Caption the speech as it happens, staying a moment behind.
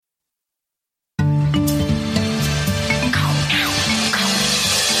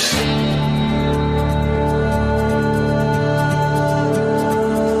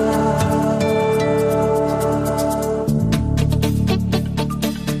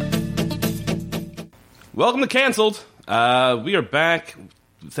Welcome to Canceled. We are back.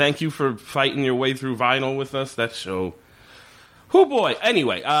 Thank you for fighting your way through vinyl with us. That show. Oh boy.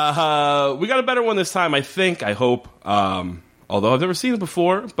 Anyway, we got a better one this time, I think, I hope. Although I've never seen it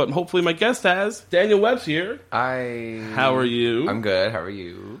before, but hopefully my guest has. Daniel Webb's here. How are you? I'm good. How are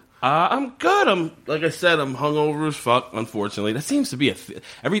you? I'm good. Like I said, I'm hungover as fuck, unfortunately. That seems to be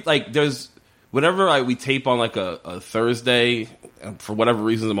whenever we tape on like a Thursday, for whatever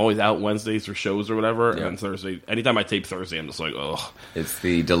reasons, I'm always out Wednesdays for shows or whatever. Yep. And then Thursday, anytime I tape Thursday, I'm just like, ugh. It's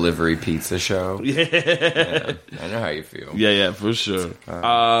the delivery pizza show. Yeah. I know how you feel. Yeah, for sure.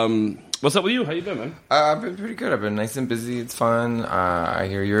 What's up with you? How you been, man? I've been pretty good. I've been nice and busy. It's fun. I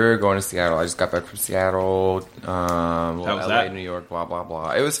hear you're going to Seattle. I just got back from Seattle. How was LA, that? New York, blah, blah,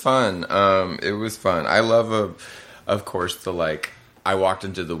 blah. It was fun. I love, of course, I walked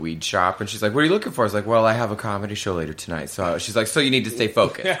into the weed shop, and she's like, what are you looking for? I was like, well, I have a comedy show later tonight. So she's like, so you need to stay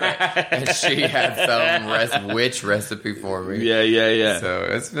focused, right? And she had some witch recipe for me. Yeah. So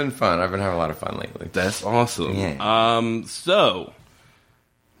it's been fun. I've been having a lot of fun lately. That's awesome. Yeah. So,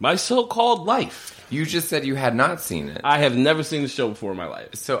 my so-called life. You just said you had not seen it. I have never seen the show before in my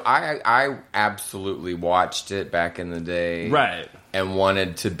life. So I absolutely watched it back in the day. Right. And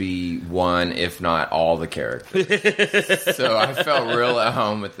wanted to be one, if not all, the characters. So I felt real at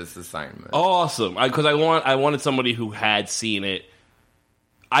home with this assignment. Awesome, because I wanted somebody who had seen it.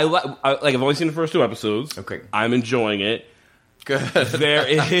 I've only seen the first 2 episodes. Okay, I'm enjoying it. Good.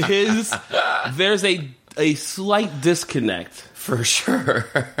 There's a slight disconnect for sure.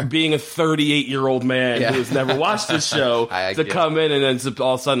 Being a 38-year-old man who has never watched this show come in and then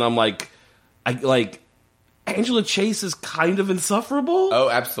all of a sudden I'm like. Angela Chase is kind of insufferable. Oh,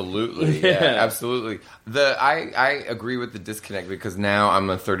 absolutely. Yeah, absolutely. I agree with the disconnect because now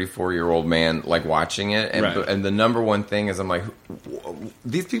I'm a 34-year-old man watching it and the number one thing is I'm like,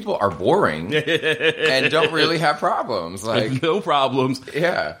 these people are boring and don't really have problems. No problems.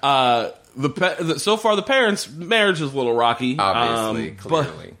 Yeah. So far the parents' marriage is a little rocky. Obviously,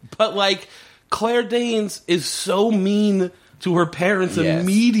 clearly. But Claire Danes is so mean to her parents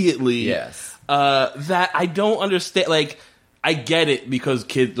immediately. Yes. That I don't understand. I get it because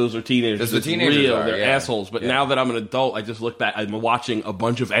those are teenagers. They're assholes. But now that I'm an adult, I just look back. I'm watching a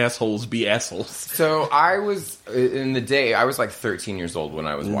bunch of assholes be assholes. So I was I was 13 years old when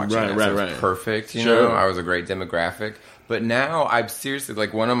I was watching it. So it was perfect. You know, I was a great demographic. But now I'm seriously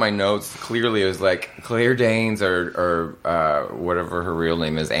one of my notes clearly was Claire Danes or whatever her real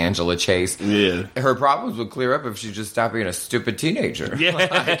name is, Angela Chase. Yeah, her problems would clear up if she just stopped being a stupid teenager. Yeah,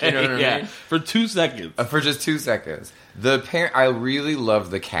 you know what I mean? For 2 seconds. For just 2 seconds. I really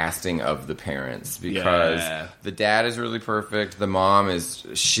love the casting of the parents because the dad is really perfect. The mom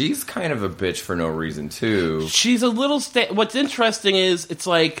she's kind of a bitch for no reason too. She's a little. What's interesting is it's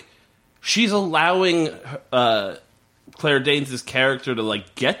she's allowing. Claire Danes' character to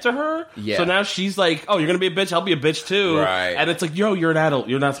get to her. Yeah. So now she's like, "Oh, you're gonna be a bitch. I'll be a bitch too." Right. And it's yo, you're an adult.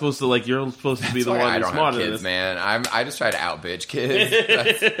 You're not supposed to you're supposed to be the one who's smarter than kids, man. I just try to out bitch kids.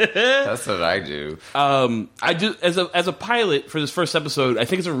 That's what I do. I do as a pilot for this first episode. I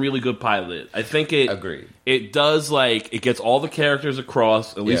think it's a really good pilot. I think Agreed. It does it gets all the characters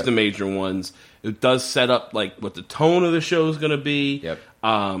across, at least the major ones. It does set up what the tone of the show is going to be.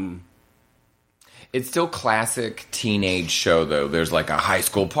 Yep. It's still classic teenage show, though. There's a high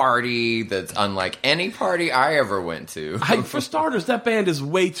school party that's unlike any party I ever went to. For starters, that band is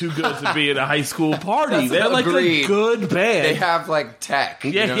way too good to be in a high school party. They're agreed. A good band. They have tech.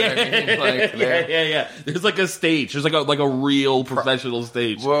 You know what I mean? Yeah. There's a stage. There's a real professional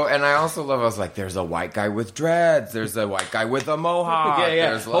stage. Well, and I also love. I was there's a white guy with dreads. There's a white guy with a mohawk.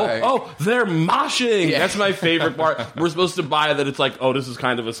 There's they're moshing. Yeah. That's my favorite part. We're supposed to buy that. It's this is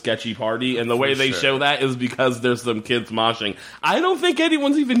kind of a sketchy party, and the way they show that is because there's some kids moshing. I don't think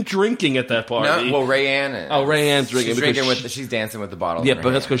anyone's even drinking at that party. No, well, Rayanne is. Oh, Rayanne's drinking. She's dancing with the bottle. Yeah,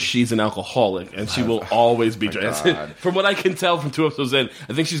 but that's because she's an alcoholic, and she will always be dancing. From what I can tell from 2 episodes in,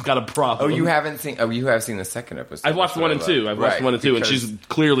 I think she's got a problem. Oh, you haven't seen? Oh, you have seen the second episode. I've watched 1 and 2. I've watched 1 and 2, and she's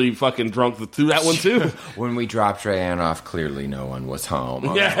clearly fucking drunk through that one too. When we dropped Rayanne off, clearly no one was home.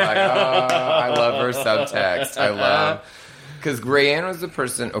 I was I love her subtext. I love. Because Rayanne was the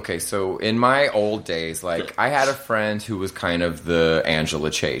person. Okay, so in my old days, I had a friend who was kind of the Angela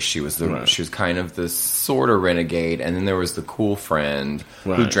Chase. She was she was kind of the sort of renegade, and then there was the cool friend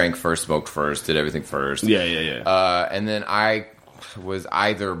who drank first, smoked first, did everything first. Yeah. And then I was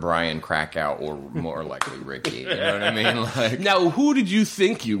either Brian Krakow or more likely Ricky. You know what I mean? Now, who did you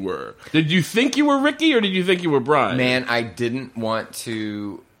think you were? Did you think you were Ricky, or did you think you were Brian? Man, I didn't want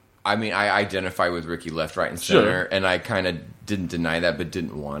to. I mean, I identify with Ricky left, right, and center, and I kind of didn't deny that, but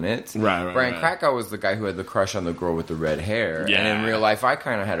didn't want it. Right. Brian Krakow was the guy who had the crush on the girl with the red hair. Yeah. And in real life, I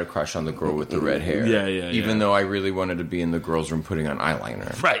kind of had a crush on the girl with the red hair. Even though I really wanted to be in the girls' room putting on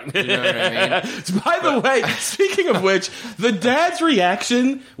eyeliner. Right. You know what I mean? By the way, speaking of which, the dad's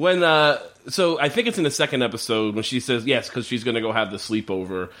reaction when, so I think it's in the second episode when she says yes, because she's going to go have the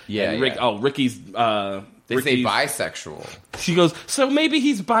sleepover. Yeah. And Ricky's, they say bisexual. She goes, so maybe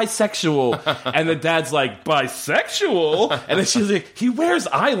he's bisexual. And the dad's like, bisexual? And then she's like, he wears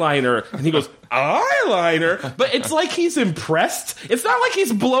eyeliner. And he goes, eyeliner? But it's like he's impressed. It's not like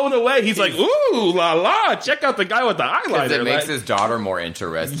he's blown away. He's like, ooh, la la, check out the guy with the eyeliner. It makes his daughter more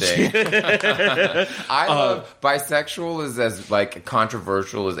interesting. I love bisexual is as like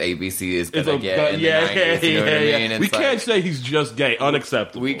controversial as ABC is going to get in the 90s. You know what I mean? We can't say he's just gay.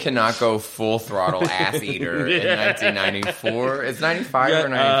 Unacceptable. We cannot go full throttle ass eater in 1994. It's 95 or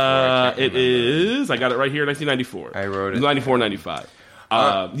 94? It is. I got it right here, 1994. I wrote it. 94, 95.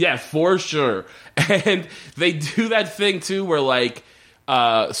 Yeah, for sure. And they do that thing, too, where, like,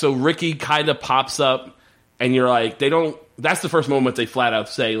 so Ricky kind of pops up, and you're like, they don't, that's the first moment they flat out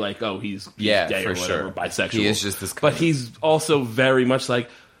say, like, oh, he's gay or whatever, sure. bisexual. He is just this But he's also very much like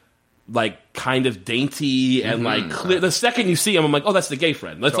kind of dainty and like clear. The second you see him, I'm like, oh, that's the gay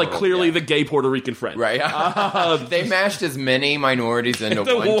friend. That's like clearly the gay Puerto Rican friend. Right. They mashed as many minorities into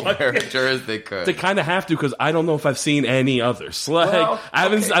one character as they could. They kind of have to, because I don't know if I've seen any others. Like, I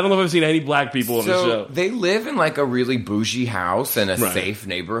don't know if I've seen any black people on the show. They live in like a really bougie house in a safe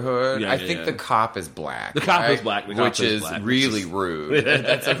neighborhood. I think the cop is black. The cop is black. Which is really rude.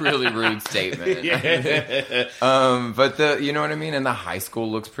 That's a really rude statement. But you know what I mean? And the high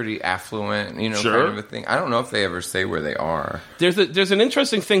school looks pretty affluent, you know, kind of a thing. I don't know if they ever say where they are. There's an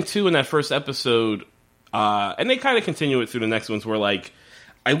interesting thing, too, in that first episode, and they kind of continue it through the next ones, where, like,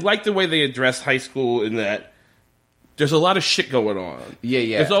 I like the way they address high school in that there's a lot of shit going on.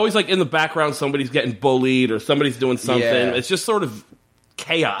 Yeah. There's always, like, in the background, somebody's getting bullied or somebody's doing something. Yeah. It's just sort of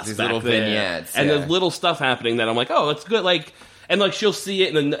chaos. These back little there. vignettes. And there's little stuff happening that I'm like, oh, that's good. Like, and like she'll see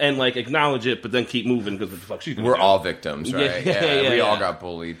it and like acknowledge it, but then keep moving because what the fuck she's gonna do. All victims, right? We all got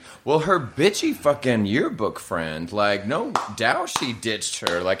bullied. Well, her bitchy fucking yearbook friend, like, no doubt she ditched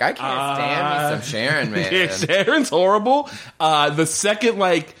her. Like, I can't stand me some Sharon, man. Yeah, Sharon's horrible. The second,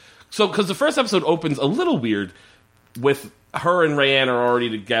 like, so because the first episode opens a little weird with her and Rayanne are already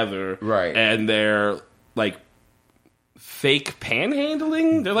together, right? And they're like fake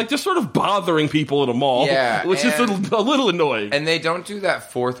panhandling. They're like just sort of bothering people at a mall, which is a little annoying. And they don't do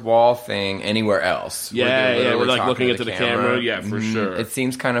that fourth wall thing anywhere else. We're like looking into the camera. For sure. It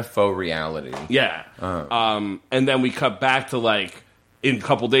seems kind of faux reality. Yeah. And then we cut back to like in a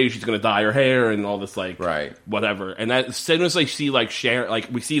couple days she's gonna dye her hair and all this like whatever. And as soon as I see like Sharon, like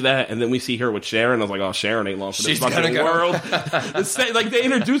we see that, and then we see her with Sharon, I was like, oh, Sharon ain't long for this fucking world. Like they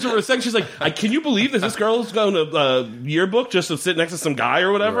introduce her for a second, she's like, can you believe this girl's going to yearbook just to sit next to some guy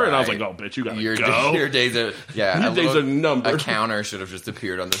or whatever? And I was like, oh, bitch, you gotta go. Your days are your days are numbered. A counter should have just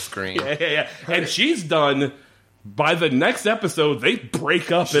appeared on the screen. Yeah. And she's done. By the next episode, they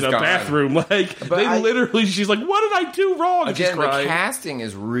break up in a bathroom. Like, literally, she's like, what did I do wrong? Again, the casting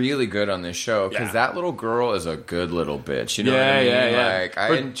is really good on this show, because that little girl is a good little bitch. You know what I mean? Like,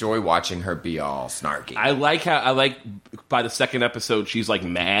 I enjoy watching her be all snarky. I like by the second episode, she's like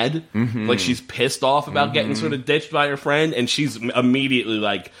mad. Like, she's pissed off about getting sort of ditched by her friend, and she's immediately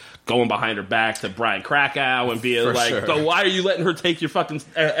like, going behind her back to Brian Krakow and being so why are you letting her take your fucking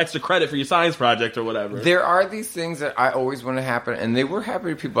extra credit for your science project or whatever? There are these things that I always want to happen, and they were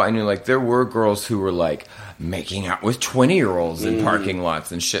happening to people I knew. Like, there were girls who were, like, making out with 20-year-olds in parking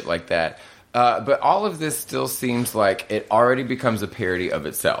lots and shit like that. But all of this still seems like it already becomes a parody of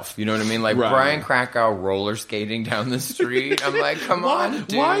itself. You know what I mean? Like, Brian Krakow roller skating down the street. I'm like, come on,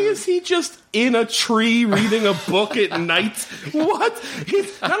 dude. Why is he just in a tree reading a book at night? What?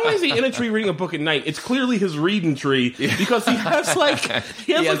 Not only is he in a tree reading a book at night, it's clearly his reading tree, because he has like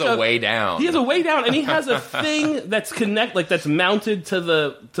he has a way down. He has a way down, and he has a thing that's that's mounted to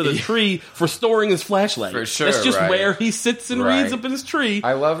the tree for storing his flashlight. For sure, that's just where he sits and reads up in his tree.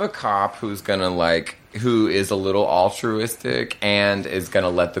 I love a cop who is a little altruistic and is gonna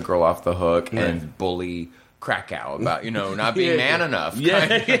let the girl off the hook and bully Krakow about, not being man enough.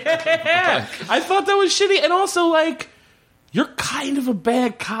 Yeah. I thought that was shitty. And also, like, you're kind of a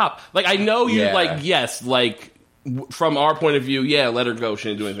bad cop. Like, I know you, from our point of view, let her go. She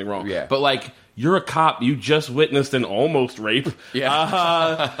didn't do anything wrong. Yeah. But, like, you're a cop. You just witnessed an almost rape.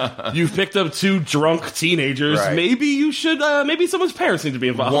 Yeah. You've picked up 2 drunk teenagers. Right. Maybe you should, maybe someone's parents need to be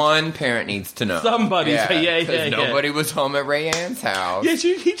involved. One parent needs to know. Somebody. Yeah. Nobody was home at Ray Ann's house. Yeah,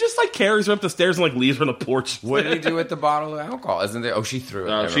 he just, like, carries her up the stairs and, like, leaves her on the porch. What did he do with the bottle of alcohol? Isn't there? Oh, she threw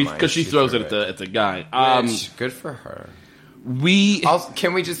it. Because she throws it at the guy. Good for her.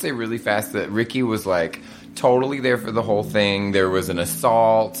 Can we just say really fast that Ricky was, like, totally there for the whole thing. There was an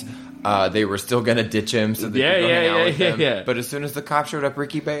assault. They were still going to ditch him so they could go hang out with him. Yeah. But as soon as the cop showed up,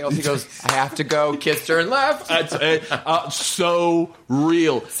 Ricky bailed. He goes, I have to go. Kissed her and left. That's so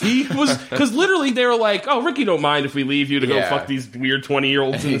real. He was, because literally they were like, oh, Ricky don't mind if we leave you to go fuck these weird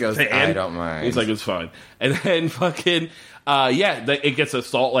 20-year-olds. He goes, I don't mind. He's like, it's fine. And then fucking... it gets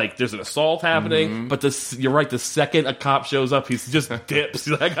assault. Like, there's an assault happening, but you're right. The second a cop shows up, he's just dips.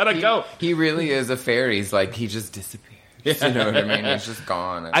 He's like, I gotta go. He really is a fairy. He's like, he just disappears. Yeah. You know what I mean? He's just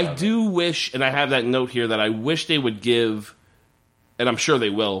gone. I do wish, and I have that note here, that I wish they would give, and I'm sure they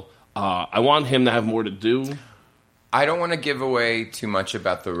will. I want him to have more to do. I don't want to give away too much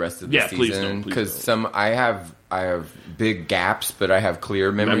about the rest of the season because I have big gaps, but I have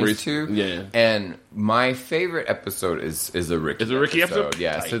clear memories too. Yeah. And my favorite episode is a Ricky. Is a Ricky episode?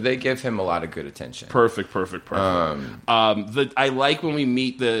 Yeah. So they give him a lot of good attention. Perfect. I like when we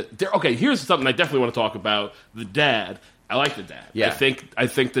meet okay, here's something I definitely want to talk about. The dad. I like the dad. Yeah. I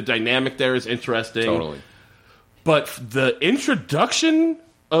think the dynamic there is interesting. Totally. But the introduction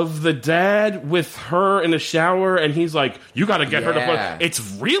of the dad with her in the shower, and he's like, you gotta get her to put...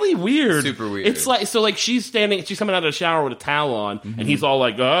 It's really weird. Super weird. It's like, so like she's coming out of the shower with a towel on, and he's all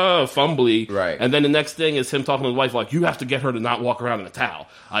like, fumbly. Right. And then the next thing is him talking to his wife, like, you have to get her to not walk around in a towel.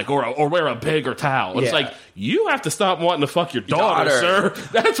 Like, or wear a bigger towel. And it's like, you have to stop wanting to fuck your daughter, sir.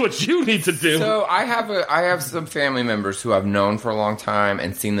 That's what you need to do. So I have some family members who I've known for a long time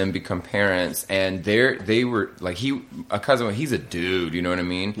and seen them become parents, and they were like, a cousin, he's a dude, you know what I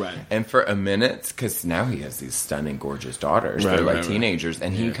mean? Right. And for a minute, because now he has these stunning, gorgeous daughters. They're like teenagers.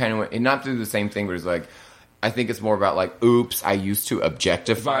 And he kind of went, and not do the same thing, but he's like, I think it's more about like, oops, I used to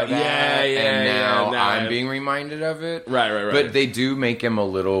objectify that, and now I'm being reminded of it. Right. But they do make him a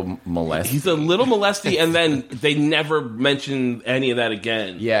little molesty. He's a little molesty, and then they never mention any of that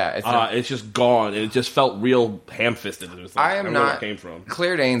again. Yeah. It's just gone, and it just felt real ham-fisted. I am not... Where it came from.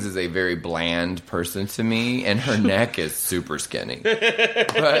 Claire Danes is a very bland person to me, and her neck is super skinny.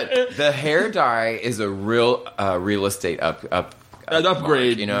 But the hair dye is a real real estate an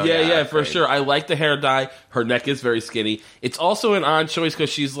upgrade, you know? Yeah, for sure. I like the hair dye. Her neck is very skinny. It's also an odd choice because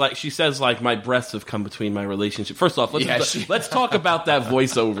she says like my breasts have come between my relationship. First off, let's talk about that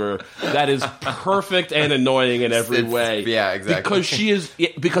voiceover. That is perfect and annoying in every way. Yeah, exactly.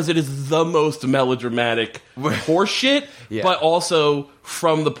 Because it is the most melodramatic horseshit, but also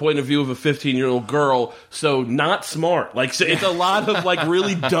from the point of view of a 15-year-old girl, so not smart. Like, so it's a lot of like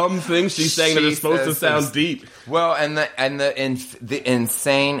really dumb things she's saying that are supposed to sound deep. Well, and the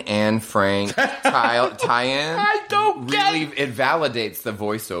insane Anne Frank tie-in, I don't get really it validates the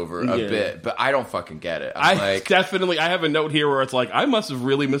voiceover a bit, but I don't fucking get it. I have a note here where it's like I must have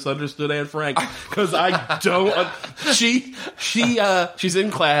really misunderstood Anne Frank because I don't. She's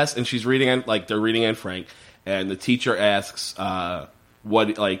in class and she's reading they're reading Anne Frank, and the teacher asks.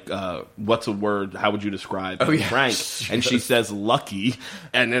 What's a word? How would you describe Frank? And she says lucky,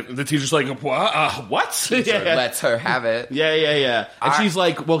 and the teacher's like, what? Lets her have it. Yeah. And she's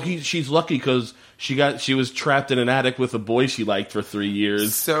like, well, she's lucky because she was trapped in an attic with a boy she liked for 3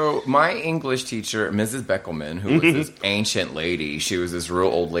 years. So my English teacher, Mrs. Beckelman, who was this ancient lady, she was this real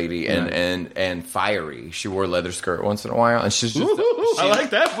old lady and fiery. She wore a leather skirt once in a while, and she's just. I like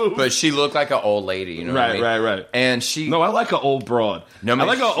that move. But she looked like an old lady, you know what I mean? Right. And I like an old broad. I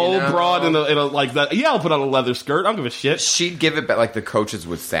like an old broad in a like that. Yeah, I'll put on a leather skirt. I don't give a shit. She'd give it back, like the coaches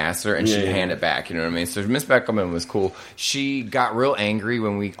would sass her, and she'd hand it back, you know what I mean? So Miss Beckelman was cool. She got real angry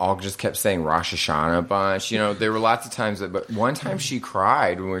when we all just kept saying Rosh Hashanah a bunch. You know, there were lots of times but one time she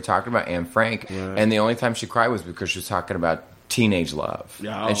cried when we were talking about Anne Frank, and the only time she cried was because she was talking about teenage love.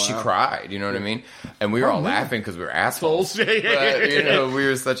 She cried, you know what I mean? And we were all laughing because we were assholes. But, you know, we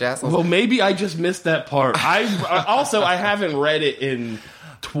were such assholes. Well, maybe I just missed that part. I haven't read it in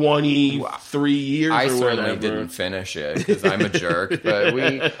 23 years I or certainly whatever. didn't finish it because I'm a jerk. But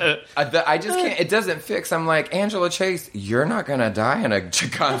I just can't. It doesn't fix. I'm like, Angela Chase, you're not going to die in a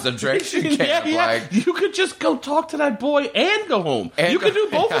concentration camp. Like, you could just go talk to that boy and go home. You could do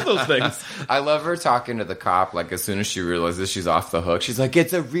both of those things. I love her talking to the cop. Like, as soon as she realizes she's off the hook, she's like,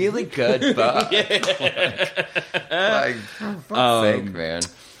 it's a really good book. Like, for fuck's sake, man.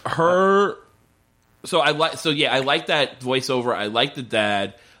 I like that voiceover. I like the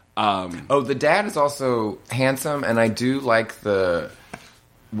dad. The dad is also handsome, and I do like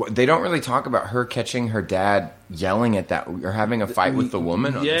they don't really talk about her catching her dad yelling at that or having a fight with the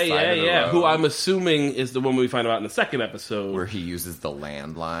woman on the side of the road. Who I'm assuming is the woman we find out in the second episode. Where he uses the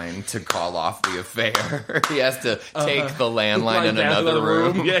landline to call off the affair. He has to take the landline in another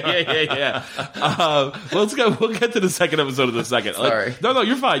room. Yeah. Let's go. We'll get to the second episode in a second. Sorry. No,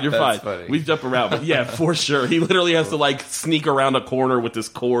 you're fine. You're That's fine. funny. We jump around. But yeah, for sure. He literally has to like sneak around a corner with this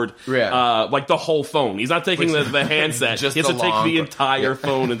cord. Yeah. Like the whole phone. He's not taking the handset. Just he has to take the long- entire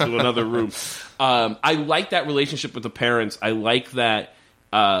phone into another room. I like that relationship with the parents. I like that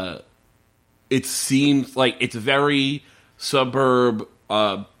it seems like it's very suburb,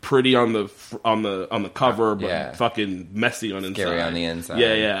 pretty on the cover, but fucking messy on the inside. Scary on the inside.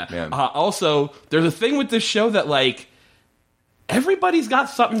 Yeah. Also, there's a thing with this show that like everybody's got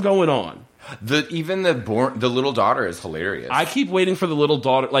something going on. Even the little daughter is hilarious. I keep waiting for the little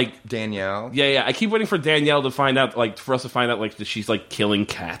daughter, like Danielle. Yeah. I keep waiting for Danielle to find out, like, for us to find out, like, that she's like killing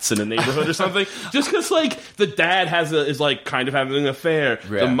cats in the neighborhood or something. Just because, like, the dad is like kind of having an affair.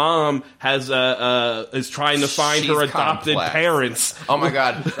 Yeah. The mom is trying to find her adopted parents. Oh my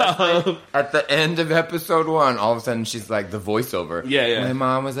god! At the end of episode 1, all of a sudden she's like the voiceover. Yeah. My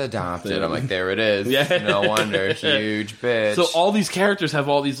mom was adopted. I'm like, there it is. Yeah. No wonder, huge bitch. So all these characters have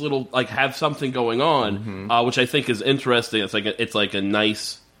all these little have something going on, which I think is interesting. It's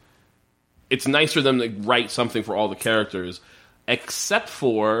nice for them to write something for all the characters, except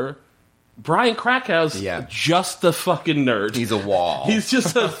for Brian Krakow's just a fucking nerd. He's a wall. He's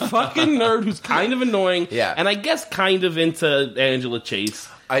just a fucking nerd who's kind of annoying, and I guess kind of into Angela Chase.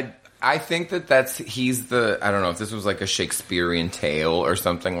 I think he's the, I don't know if this was like a Shakespearean tale or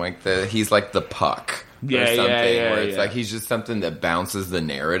something like that. He's like the Puck. Where it's like he's just something that bounces the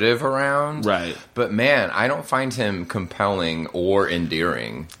narrative around. Right. But man, I don't find him compelling or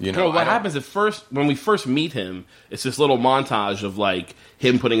endearing. You know, what happens when we first meet him, it's this little montage of like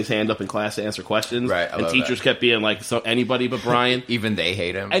him putting his hand up in class to answer questions. Right. And teachers kept being like, so anybody but Brian. Even they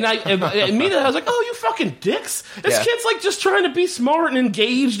hate him. And immediately I was like, oh, you fucking dicks. This kid's like just trying to be smart and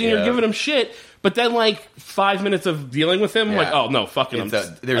engaged and you're giving him shit. But then, like, 5 minutes of dealing with him, like, oh, no, fucking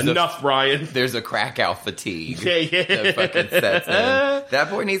enough, Brian. There's a Krakow fatigue. Yeah. That fucking sets in. That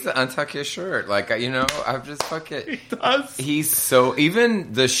boy needs to untuck his shirt. Like, I'm just fucking... He does. He's so...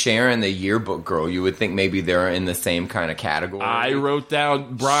 Even the Sharon, the yearbook girl, you would think maybe they're in the same kind of category. I wrote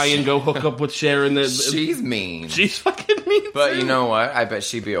down, Brian, go hook up with Sharon. She's mean. She's fucking mean, But too. you know what? I bet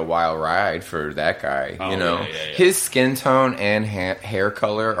she'd be a wild ride for that guy. Oh, you know? Yeah. His skin tone and hair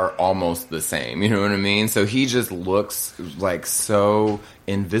color are almost the same. You know what I mean? So he just looks like so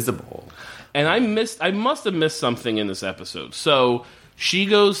invisible. And I must have missed something in this episode. So she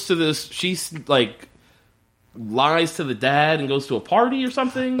goes to this, she's like lies to the dad and goes to a party or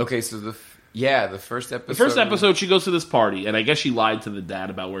something. Okay, so the first episode. The first episode, she goes to this party, and I guess she lied to the dad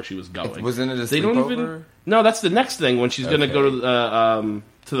about where she was going. Wasn't it a sleepover? No, that's the next thing when she's going to go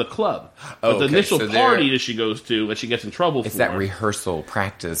to the club. But the initial party that she goes to, that she gets in trouble for. It's that rehearsal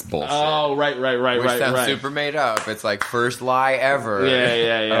practice bullshit. Oh, right. Which sounds super made up. It's like first lie ever.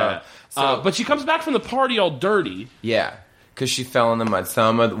 Yeah. But she comes back from the party all dirty. Yeah. Because she fell in the mud.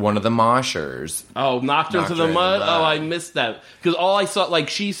 One of the moshers. Oh, knocked her into the mud? Oh, I missed that. Because all I saw, like,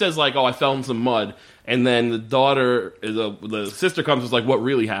 she says, like, oh, I fell in some mud. And then the daughter, the sister comes and is like, what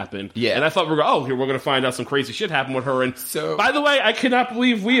really happened? Yeah. And I thought, we're going to find out some crazy shit happened with her. And by the way, I cannot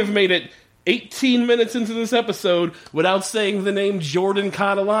believe we have made it 18 minutes into this episode without saying the name Jordan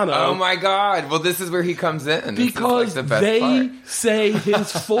Catalano. Oh my god. Well, this is where he comes in. Because they say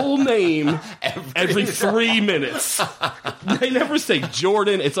his full name every 3 minutes. They never say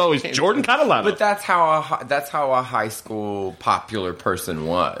Jordan. It's always Jordan Catalano. But that's how a high school popular person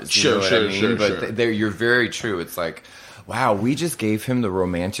was. You know what I mean? But you're very true. It's like, wow, we just gave him the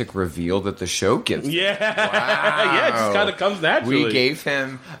romantic reveal that the show gives him. Yeah. Yeah, it just kind of comes naturally. We gave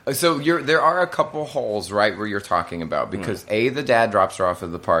him... So there are a couple holes, right, where you're talking about. Because, A, the dad drops her off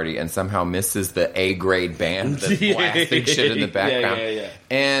at the party and somehow misses the A-grade band that's blasting shit in the background. Yeah.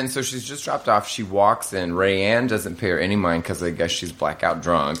 And so she's just dropped off. She walks in. Rayanne doesn't pay her any mind because I guess she's blackout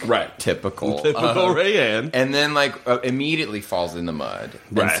drunk. Right. Typical Rayanne. And then, immediately falls in the mud.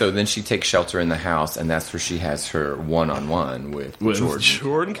 Right. And so then she takes shelter in the house, and that's where she has her one-on-one with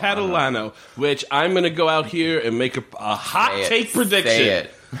Jordan Catalano, which I'm going to go out here and make a hot take prediction. Say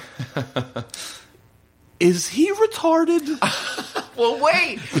it. Is he retarded? Well,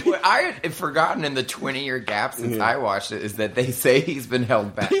 wait. What I had forgotten in the 20-year gap since I watched it is that they say he's been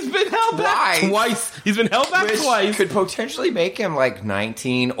held back. He's been held back twice. He's been held back twice. Could potentially make him like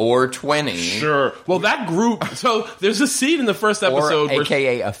 19 or 20. Sure. Well, that group. So there's a scene in the first episode, or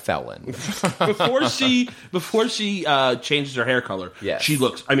AKA a felon. before she changes her hair color. Yes. She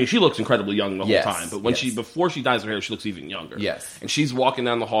looks incredibly young the whole Yes. time. But before she dyes her hair, she looks even younger. Yes. And she's walking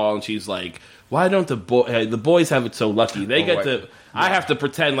down the hall and she's like, "Why don't the boys have it so lucky? They get to." I have to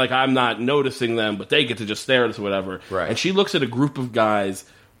pretend like I'm not noticing them, but they get to just stare at us or whatever. Right. And she looks at a group of guys,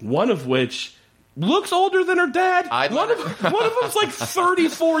 one of which looks older than her dad. One of them's like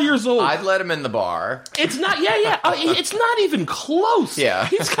 34 years old. I'd let him in the bar. It's not, it's not even close. Yeah.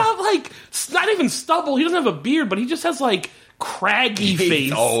 He's got like, not even stubble. He doesn't have a beard, but he just has like craggy face.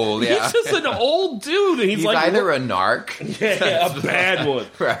 He's old, yeah. He's just an old dude. And he's like either a narc. Yeah, a bad one.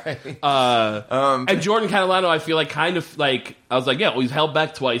 Right. And Jordan Catalano, I feel like kind of like, I was like, yeah, well, he's held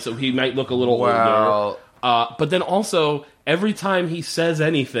back twice, so he might look a little older. But then also, every time he says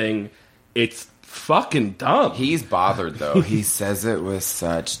anything, it's fucking dumb. He's bothered, though. He says it with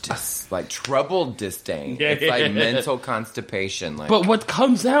such, troubled disdain. It's like mental constipation. Like, but what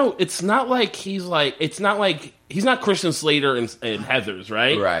comes out, it's not like he's not Christian Slater and Heathers,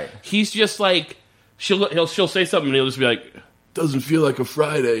 right? Right. He's just like, she'll say something and he'll just be like, "Doesn't feel like a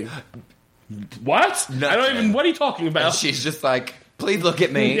Friday." What? Nothing. I don't even, what are you talking about? And she's just like, "Please look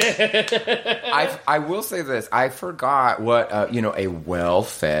at me." I will say this. I forgot what, a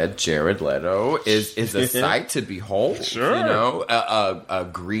well-fed Jared Leto is a sight to behold. Sure. A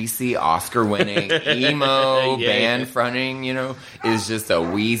greasy Oscar-winning emo band-fronting, is just a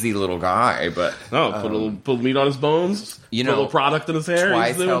wheezy little guy. But put meat on his bones, put a little product in his hair.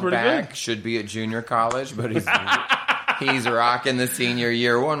 Twice he's held pretty back, good. should be at junior college, but he's rocking the senior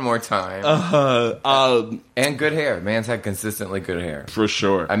year one more time. And good hair. Man's had consistently good hair. For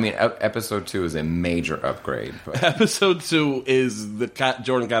sure. I mean, episode 2 is a major upgrade. But. Episode 2 is the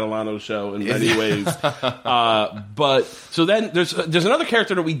Jordan Catalano show in many ways. But so then there's another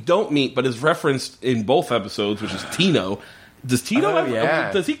character that we don't meet, but is referenced in both episodes, which is Tino. Does Tino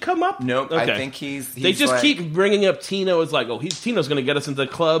does he come up? Nope. Okay. I think he's they just keep bringing up Tino as like, Tino's going to get us into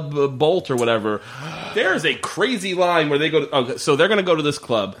Club Bolt or whatever. There's a crazy line where they go to, so they're going to go to this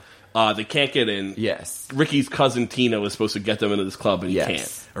club. They can't get in. Yes. Ricky's cousin Tino is supposed to get them into this club, and he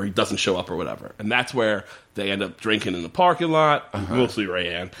can't. Or he doesn't show up or whatever. And that's where they end up drinking in the parking lot, mostly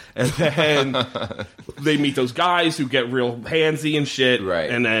Rayanne. And then they meet those guys who get real handsy and shit. Right.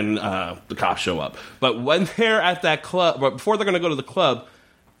 And then the cops show up. But when they're at that club, but before they're going to go to the club,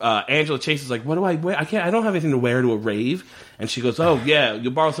 Angela Chase is like, "What do I wear? I don't have anything to wear to a rave." And she goes, "Oh, yeah,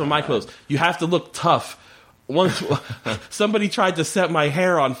 you'll borrow some of my clothes. You have to look tough. Once somebody tried to set my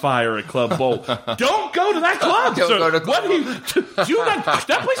hair on fire at Club Bolt. Don't go to that club. Don't go to Club Bolt.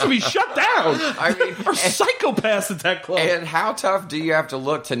 That place will be shut down. I mean, or psychopaths at that club. And how tough do you have to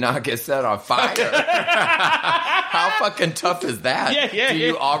look to not get set on fire? How fucking tough is that? Do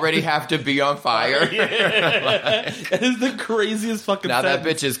you already have to be on fire? That is the craziest fucking Now sentence.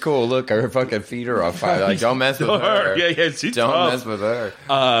 that bitch is cool. Look, her fucking feet are on fire. Like, don't mess with her. She's don't tough. mess with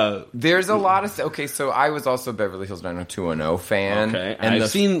her. There's a lot of... Okay, so I was also Beverly Hills 90210 fan. Okay, and I've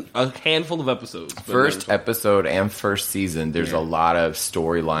seen a handful of episodes. First episode and first season, there's a lot of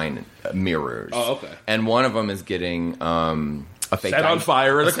storyline mirrors. Oh, okay. And one of them is getting a fake set on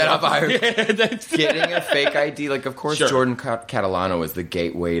fire. Set on fire. Getting a fake ID. Like, of course, Jordan Catalano is the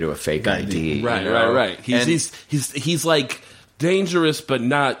gateway to a fake ID. Right. He's like dangerous, but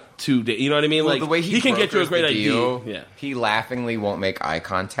not too. You know what I mean? Well, like the way he can get you a great deal, ID. Yeah. He laughingly won't make eye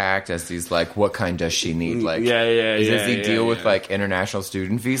contact as he's like, "What kind does she need?" Like, does he deal with like international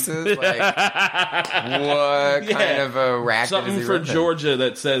student visas? Like, what kind of a racket? Something is he for ripping? Georgia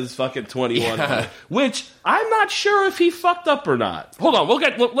that says fucking 21 on it. Which I'm not sure if he fucked up or not. Hold on,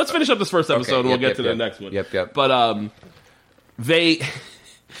 let's finish up this first episode and we'll get to the next one. Yep. But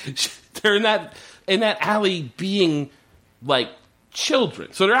they're in that alley being like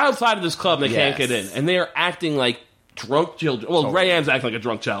children. So they're outside of this club and they can't get in. And they're acting like drunk children. Well, Rayanne's acting like a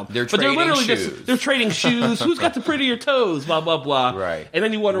drunk child. They're trading shoes. Who's got the prettier toes? Blah, blah, blah. Right. And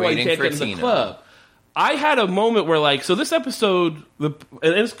then you wonder why you can't get in the club. I had a moment where, like, so this episode, and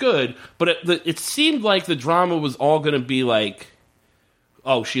it's good, but it seemed like the drama was all going to be like,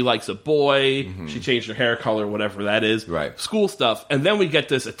 oh, she likes a boy, she changed her hair color, whatever that is. Right. School stuff. And then we get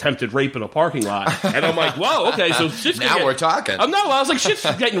this attempted rape in a parking lot. And I'm like, whoa, okay, so shit's now we're talking. I was like, shit's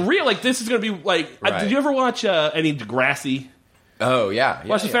getting real. Like, this is going to be like, did you ever watch any Degrassi? Oh, yeah.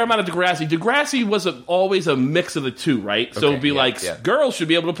 Watched a fair amount of Degrassi. Degrassi was always a mix of the two, right? So it'd be girls should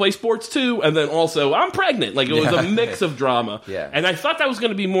be able to play sports too, and then also, I'm pregnant. Like, it was a mix of drama. Yeah. And I thought that was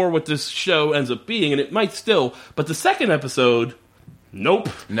going to be more what this show ends up being, and it might still. But the second episode... Nope.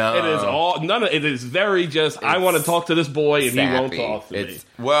 No. It is all none of it is very just I want to talk to this boy and sappy. he won't talk to me.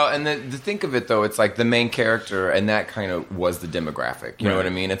 Well, and the think of it though, it's like the main character and that kind of was the demographic. You know what I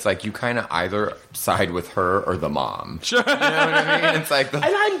mean? It's like you kind of either side with her or the mom. Sure. You know what I mean? It's like and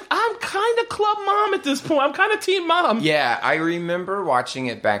I'm kind of club mom at this point. I'm kind of team mom. Yeah, I remember watching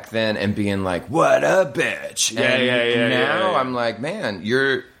it back then and being like, "What a bitch." Yeah. Now I'm like, "Man,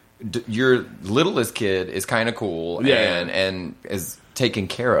 your littlest kid is kind of cool and is taken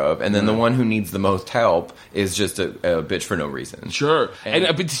care of, and then the one who needs the most help is just a bitch for no reason." Sure, and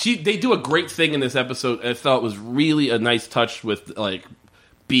but they do a great thing in this episode. I thought was really a nice touch with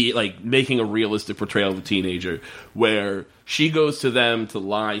making a realistic portrayal of a teenager, where she goes to them to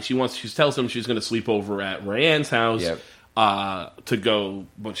lie. She tells them she's going to sleep over at Rayanne's house. Yep. To go,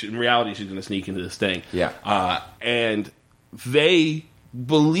 but in reality, she's going to sneak into this thing. Yeah. And they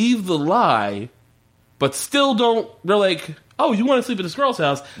believe the lie, but still don't. They're like, "Oh, you want to sleep at this girl's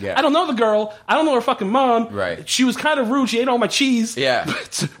house?" Yeah. I don't know the girl. I don't know her fucking mom. Right. She was kind of rude. She ate all my cheese. Yeah.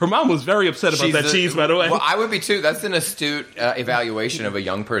 But her mom was very upset about that cheese, by the way. Well, I would be too. That's an astute evaluation of a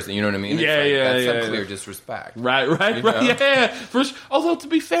young person. You know what I mean? That's some clear disrespect. Right. Yeah. Although, to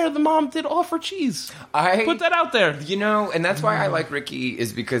be fair, the mom did offer cheese. Put that out there. You know, and that's why I like Ricky,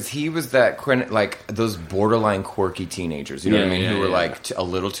 is because he was like those borderline quirky teenagers. You know what I mean? Who were like a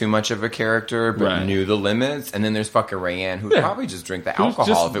little too much of a character, but knew the limits. And then there's fucking Rayanne, who probably just drink the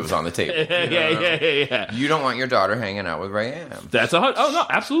alcohol if it was on the table. Yeah. You don't want your daughter hanging out with Rayanne. Oh no,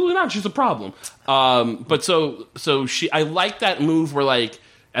 absolutely not. She's a problem. But so I like that move where, like,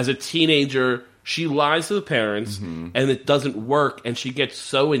 as a teenager, she lies to the parents and it doesn't work, and she gets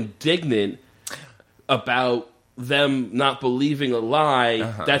so indignant about them not believing a lie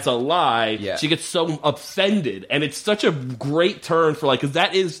that's a lie. She gets so offended, and it's such a great turn for, like, because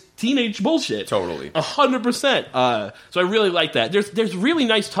that is teenage bullshit. Totally. 100%. So I really like that. There's really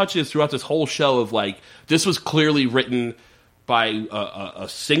nice touches throughout this whole show of, like, this was clearly written by a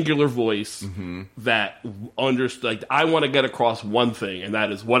singular voice that understood. Like, I want to get across one thing, and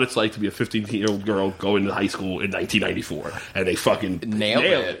that is what it's like to be a 15-year-old girl going to high school in 1994, and they fucking nailed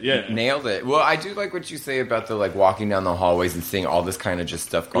it. Yeah, nailed it. Well, I do like what you say about the, like, walking down the hallways and seeing all this kind of just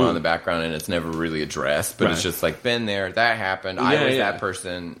stuff going on in the background, and it's never really addressed, but it's just like, been there, that happened, I was that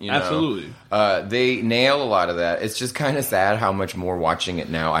person. You know? Absolutely. They nail a lot of that. It's just kind of sad how much more watching it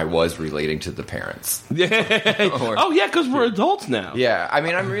now I was relating to the parents. Because we're adults now. Yeah, I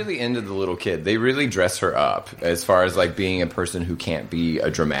mean, I'm really into the little kid. They really dress her up as far as, like, being a person who can't be a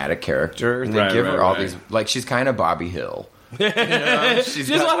dramatic character. They give her all these, like, she's kind of Bobby Hill. You know? She's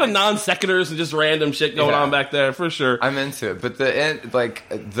a lot of non sequiturs and just random shit going on back there, for sure. I'm into it, but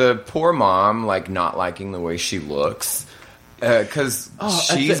the poor mom, like, not liking the way she looks, because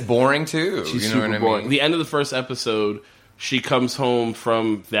she's boring too. She's you know super what I boring. mean? The end of the first episode, she comes home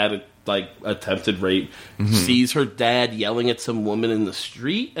from that, like, attempted rape, sees her dad yelling at some woman in the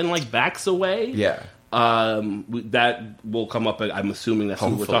street, and, like, backs away. Yeah. That will come up. I'm assuming that's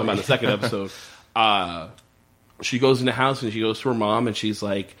what we're talking about in the second episode. She goes in the house and she goes to her mom, and she's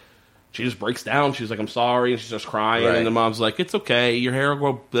like, she just breaks down. She's like, "I'm sorry," and she starts crying. And the mom's like, "It's okay. Your hair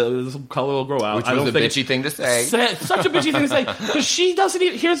will grow. This color will grow out." Which was a bitchy thing to say. Such a bitchy thing to say, because she doesn't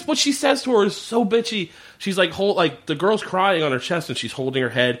even. Here's what she says to her is so bitchy. She's like, the girl's crying on her chest, and she's holding her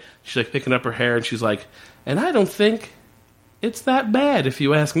head. She's like picking up her hair, and she's like, "And I don't think it's that bad, if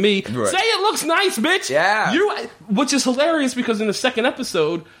you ask me." Right. Say it looks nice, bitch. Yeah. Which is hilarious, because in the second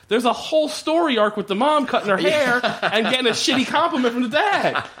episode, there's a whole story arc with the mom cutting her hair and getting a shitty compliment from the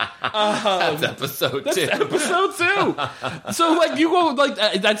dad. That's episode 2. Episode 2. So, like, you go,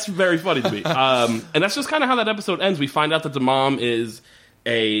 like, that's very funny to me. And that's just kind of how that episode ends. We find out that the mom was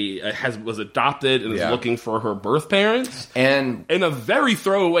adopted and is looking for her birth parents. And in a very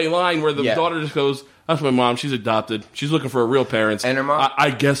throwaway line where the daughter just goes, "That's my mom. She's adopted. She's looking for her real parents." And her mom,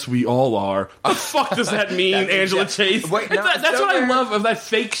 I guess we all are. The fuck does that mean, Angela Chase? Wait, no, that's what I love of that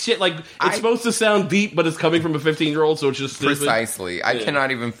fake shit. Like, it's supposed to sound deep, but it's coming from a 15-year-old, so it's just stupid. Precisely. I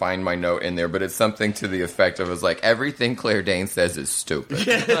cannot even find my note in there, but it's something to the effect of, it's like, everything Claire Danes says is stupid.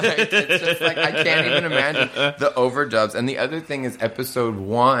 Like, it's just like, I can't even imagine the overdubs. And the other thing is, episode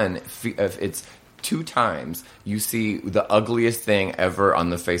 1, it's 2 times you see the ugliest thing ever on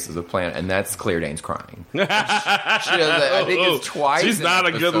the face of the planet, and that's Claire Danes crying. I think it's twice. She's not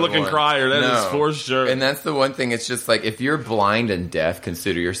a good-looking crier. That is for sure. And that's the one thing. It's just like, if you're blind and deaf,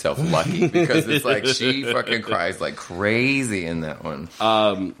 consider yourself lucky, because it's like she fucking cries like crazy in that one.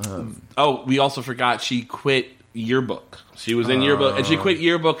 Oh, we also forgot she quit yearbook. She was in yearbook, and she quit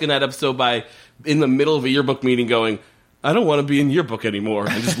yearbook in that episode by, in the middle of a yearbook meeting, going, I don't want to be in yearbook anymore,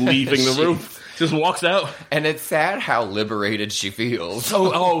 and just leaving the room. Just walks out. And it's sad how liberated she feels.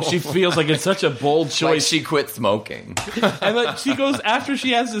 She feels like it's such a bold choice. Like she quit smoking. And like she goes, after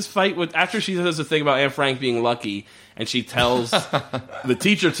she has this fight with, after she says the thing about Anne Frank being lucky, and she tells, the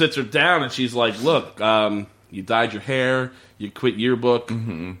teacher sits her down, and she's like, look, you dyed your hair, you quit yearbook.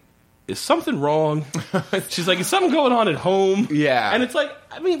 Mm-hmm. Is something wrong? She's like, is something going on at home? Yeah. And it's like,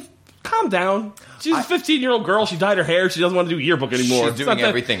 I mean, calm down. She's a 15-year-old girl. She dyed her hair. She doesn't want to do yearbook anymore. She's doing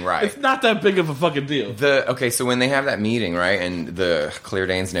everything right. It's not that big of a fucking deal. So when they have that meeting, right, and the Claire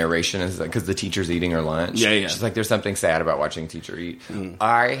Danes narration is because the teacher's eating her lunch. Yeah. She's like, there's something sad about watching a teacher eat.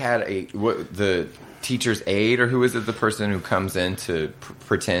 I had the teacher's aide, or who is it, the person who comes in to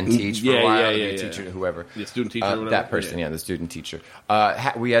pretend teach for a while, teacher, whoever, the student teacher, or whatever. That person, the student teacher.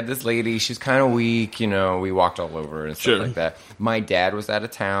 We had this lady. She's kind of weak, we walked all over her and stuff like that. My dad was out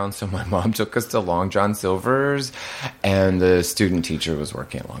of town, so my mom took us to Long John Silver's, and the student teacher was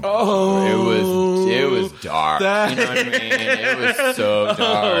working at Long John Silver's. It was dark. You know what I mean? It was so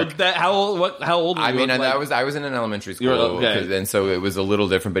dark. How old were you? I mean, I was in an elementary school, and so it was a little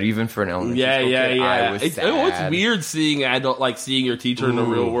different. But even for an elementary school kid, I was sad. It's weird seeing seeing your teacher in the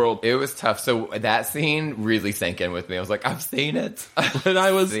real world. It was tough. So that scene really sank in with me. I was like, I've seen it. And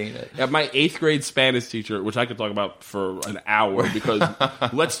I was my 8th grade Spanish teacher, which I could talk about for an hour, because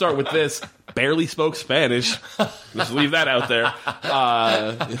let's start with this. Barely spoke Spanish. Just leave that out there.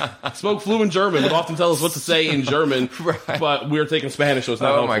 Spoke fluent German. Would often tell us what to say in German, but we were taking Spanish, so it's not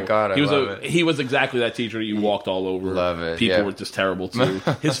helpful. My God, I love it. He was exactly that teacher that you walked all over. Love it. People were just terrible, too.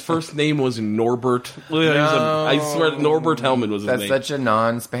 His first name was Norbert. I swear Norbert Hellman was his name. That's such a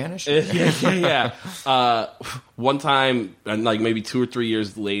non-Spanish name. Yeah. One time, and like maybe 2 or 3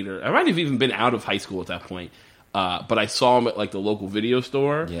 years later, I might have even been out of high school at that point, but I saw him at like the local video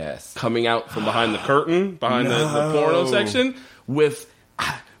store. Yes. Coming out from behind the curtain, behind the porno section, with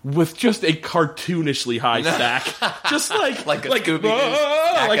just a cartoonishly high stack. Just like a Scooby-Doo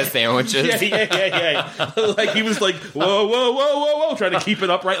stack of sandwiches. Yeah. Like he was like, whoa, trying to keep it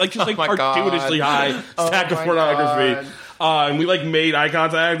upright. Like just cartoonishly high stack of pornography. God. And we made eye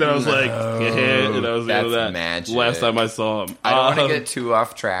contact, and I was like, and I was that's that. Magic. Last time I saw him. I don't want to get too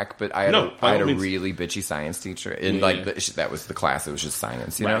off track, but I had a means. really bitchy science teacher. That was the class. It was just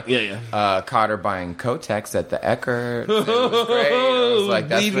science, you know? Yeah. Caught her buying Kotex at the Eckerd. It was great. I was like,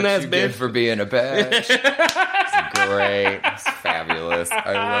 that's what you did for being a bitch. It's great. It's fabulous.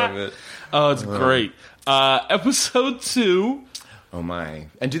 I love it. Oh, it's great. Episode 2. Oh my!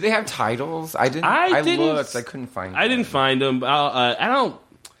 And do they have titles? I looked. I couldn't find them. I didn't find them.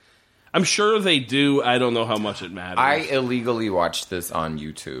 I'm sure they do. I don't know how much it matters. I illegally watched this on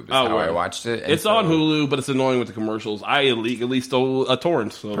YouTube. I watched it. It's on Hulu, but it's annoying with the commercials. I illegally stole a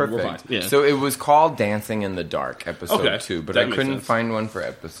torrent, so perfect. We're fine. Yeah. So it was called Dancing in the Dark, episode 2, but I couldn't find one for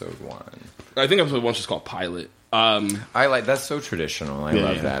episode 1. I think episode 1's just called Pilot. That's so traditional. I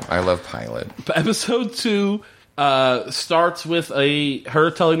love that. I love Pilot. But episode 2 starts with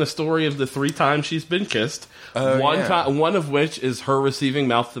her telling the story of the 3 times she's been kissed. One of which is her receiving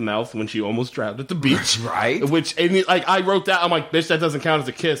mouth to mouth when she almost drowned at the beach. Right. I wrote that. I'm like, bitch, that doesn't count as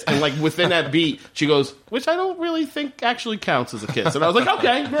a kiss. And like within that beat, she goes, which I don't really think actually counts as a kiss. And I was like,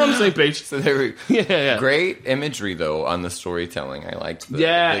 okay, we're on the same page. So there we yeah. Great imagery though on the storytelling. I liked the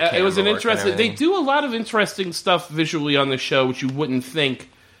it was an interesting. They do a lot of interesting stuff visually on the show, which you wouldn't think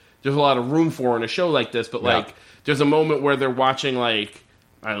there's a lot of room for in a show like this. But there's a moment where they're watching like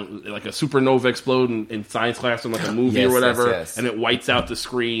a supernova explode in science class in like a movie or whatever, and it whites out the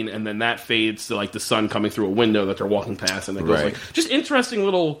screen, and then that fades to like the sun coming through a window that they're walking past, and it goes like just interesting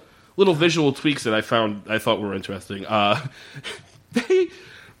little visual tweaks that I thought were interesting.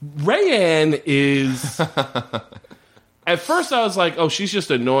 Rayanne is. At first, I was like, "Oh, she's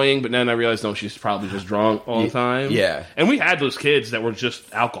just annoying," but then I realized, no, she's probably just drunk all the time. Yeah, and we had those kids that were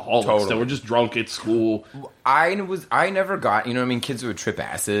just alcoholics that were just drunk at school. I never got, you know what I mean, kids who would trip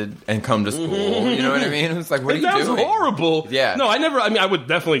acid and come to school. You know what I mean? It was like, what are you doing? That was horrible. Yeah. No, I would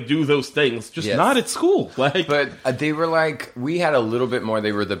definitely do those things, just not at school. But they were like, we had a little bit more.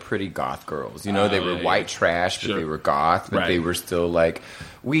 They were the pretty goth girls. You know, they were white trash, but they were goth. But they were still like,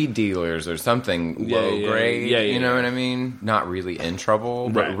 weed dealers or something low grade. You know what I mean? Not really in trouble.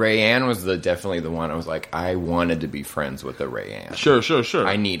 But Rayanne was definitely the one I was like, I wanted to be friends with the Rayanne. Sure.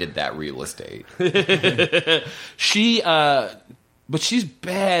 I needed that real estate. But she's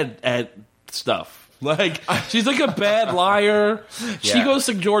bad at stuff. Like, she's like a bad liar. She goes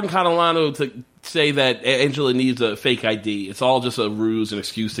to Jordan Catalano to say that Angela needs a fake ID. It's all just a ruse, an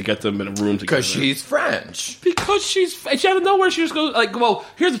excuse to get them in a room together. Because she's French. Because she out of nowhere, she just goes, like, well,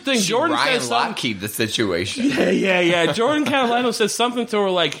 here's the thing. Jordan says something. Keep the situation. Yeah. Jordan Catalano says something to her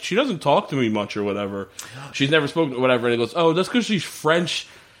like, she doesn't talk to me much or whatever. She's never spoken to whatever. And he goes, oh, that's because she's French.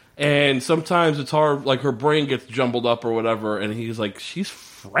 And sometimes it's hard, like, her brain gets jumbled up or whatever. And he's like, she's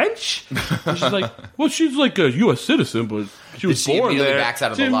French? And she's like, well, she's like a U.S. citizen, but she was born there. Backs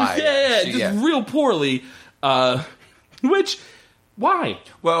out of the lie. Just real poorly. Which, why?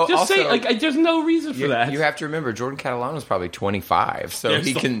 Well, just also, say, like, there's no reason for that. You have to remember, Jordan Catalano's probably 25, so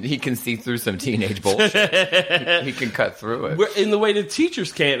he can see through some teenage bullshit. he can cut through it. In the way the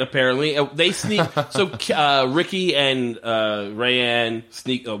teachers can't, apparently. They sneak. So Ricky and Rayanne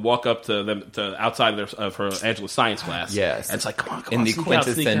walk up to them outside of her Angela's science class. Yes. And it's like, come on, in the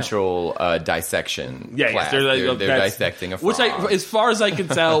quintessential dissection class. They're dissecting a frog. Which, as far as I can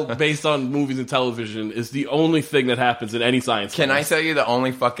tell, based on movies and television, is the only thing that happens in any science class. Can I tell you the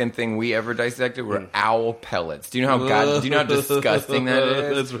only fucking thing we ever dissected were owl pellets? Do you know how disgusting that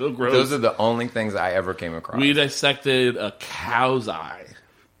is? That's real gross. Those are the only things I ever came across. We dissected a cow's eye.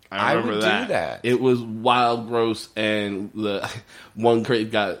 I remember would that. do that. It was wild, gross, and the one kid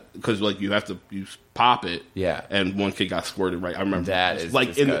got, because like you pop it, and one kid got squirted right. I remember that is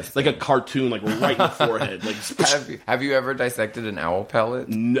like disgusting. like a cartoon, like right in the forehead. Like, have you ever dissected an owl pellet?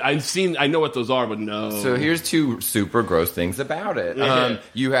 I know what those are, but no. So here's two super gross things about it.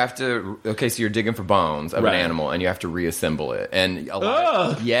 You have to so you're digging for bones of an animal, and you have to reassemble it, and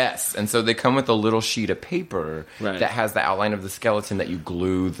and so they come with a little sheet of paper that has the outline of the skeleton that you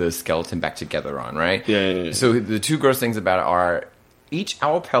glue the skeleton back together on, right? Yeah. So the two gross things about it are, each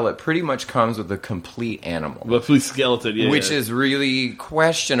owl pellet pretty much comes with a complete animal. The complete skeleton, which is really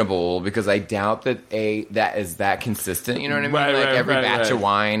questionable, because I doubt that that is that consistent, you know what I mean? Every batch of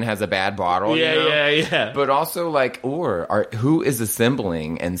wine has a bad bottle, Yeah. But also, who is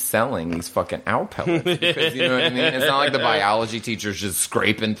assembling and selling these fucking owl pellets? Because, you know what I mean? It's not like the biology teacher's just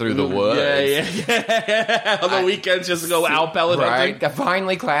scraping through the woods. Yeah. On the weekends, just go owl pellet hunting. Right.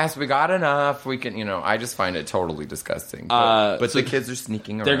 Finally, class, we got enough. We can, I just find it totally disgusting. But the kids are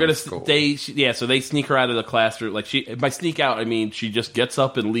sneaking around. They're gonna school. So they sneak her out of the classroom. Like, by sneak out, I mean she just gets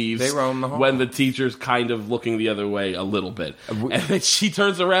up and leaves. They roam the hall when the teacher's kind of looking the other way a little bit, and then she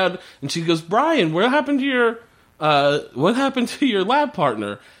turns around and she goes, "Brian, what happened to your lab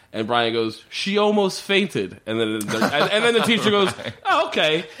partner?" And Brian goes, "She almost fainted." And then the teacher goes, "Oh,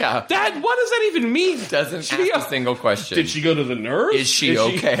 okay. Yeah. Dad, what does that even mean?" Doesn't ask a single question. Did she go to the nurse? Is she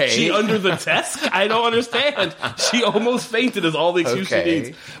okay? She under the desk? I don't understand. She almost fainted is all the excuse she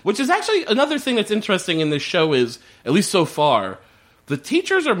needs. Which is actually another thing that's interesting in this show is, at least so far, the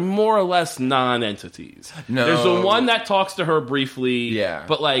teachers are more or less non-entities. No. There's the one that talks to her briefly,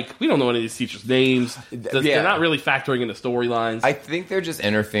 but we don't know any of these teachers' names. They're not really factoring into storylines. I think they're just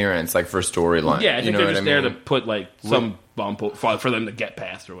interference, for storyline. Yeah, I think they're just there to put some bump for them to get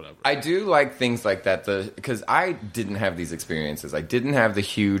past or whatever. I do like things like that, because I didn't have these experiences. I didn't have the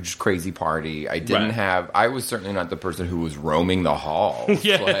huge crazy party. I was certainly not the person who was roaming the halls.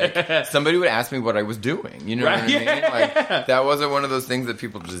 Somebody would ask me what I was doing. You know what I mean? That wasn't one of those things that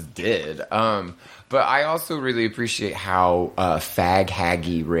people just did. But I also really appreciate how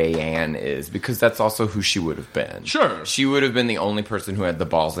fag-haggy Rayanne is, because that's also who she would have been. Sure. She would have been the only person who had the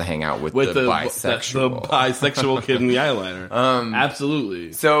balls to hang out with the bisexual. The bisexual kid in the eyeliner.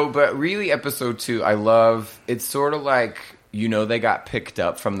 Absolutely. So, but really, episode 2, I love, it's sort of like, they got picked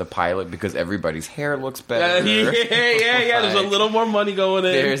up from the pilot because everybody's hair looks better. There's a little more money going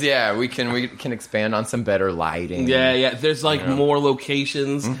in. We can expand on some better lighting. There's more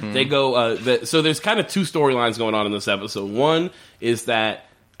locations. Mm-hmm. They go. So there's kind of two storylines going on in this episode. One is that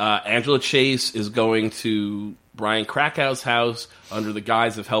Angela Chase is going to Brian Krakow's house under the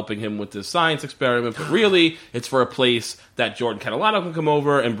guise of helping him with this science experiment, but really it's for a place that Jordan Catalano can come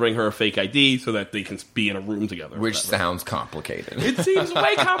over and bring her a fake ID so that they can be in a room together. Which sounds complicated. It seems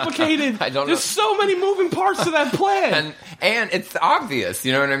way complicated. I don't know. There's so many moving parts to that plan. and it's obvious,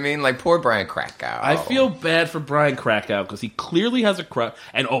 you know what I mean? Like, poor Brian Krakow. I feel bad for Brian Krakow because he clearly has a crush.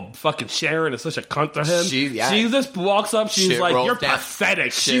 And fucking Sharon is such a cunt to him. She just walks up, she's like, "You're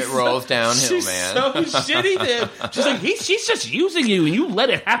pathetic." Shit rolls downhill, man. So shitty to him. She's like, she's just using you, and you let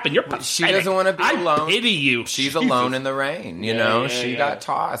it happen. You're pathetic. She doesn't want to be alone. I pity you. She's alone in the rain, you know? She got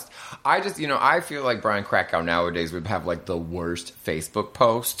tossed. I just, I feel like Brian Krakow nowadays would have, like, the worst Facebook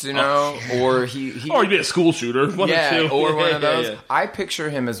posts, or he or he'd be a school shooter. One of those. Yeah. I picture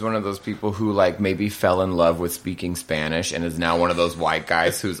him as one of those people who, like, maybe fell in love with speaking Spanish and is now one of those white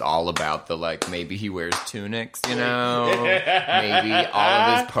guys who's all about the, like, maybe he wears tunics, maybe all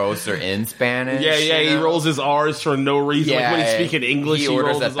of his posts are in Spanish. He rolls his R's for no reason. Like, when he's speaking English, he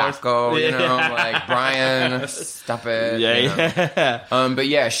orders rolls a taco, like, Brian, stop it. But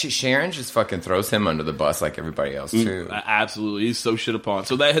yeah, Sharon just fucking throws him under the bus like everybody else, too. Absolutely. He's so shit upon.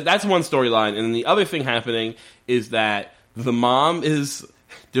 So that's one storyline. And then the other thing happening is that the mom is...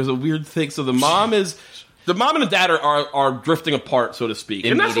 There's a weird thing. So the mom and the dad are drifting apart, so to speak.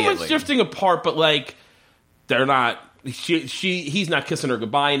 And not so much drifting apart, but, like, they're not... He's not kissing her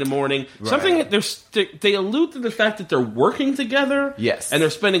goodbye in the morning. Right. Something they allude to the fact that they're working together. Yes. And they're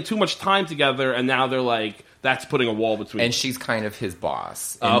spending too much time together, and now they're like... That's putting a wall between And she's kind of his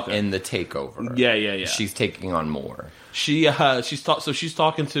boss in the takeover. Yeah. She's taking on more. She's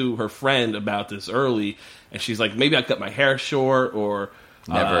talking to her friend about this early, and she's like, maybe I cut my hair short, or...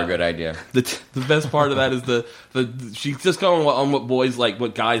 Never a good idea. The best part of that is she's just going on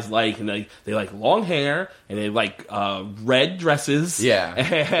what guys like, and they like long hair, and they like red dresses.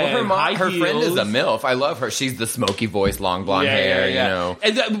 Yeah. Well, her friend is a MILF. I love her. She's the smoky voice, long blonde hair,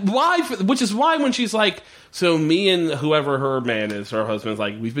 And which is why when she's like, so me and whoever her man is, her husband's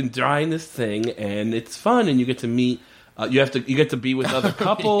like, we've been trying this thing, and it's fun, and you get to meet. You get to be with other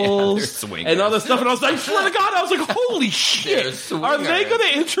couples and other stuff, and I was like, swear to God, I was like, holy shit! Are they going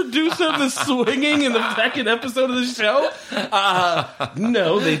to introduce them to swinging in the second episode of the show?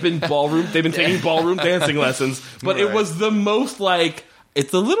 No, they've been taking ballroom dancing lessons, but it was the most like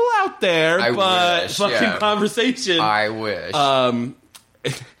it's a little out there, conversation. I wish. So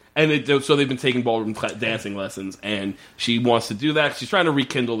they've been taking ballroom dancing lessons, and she wants to do that. She's trying to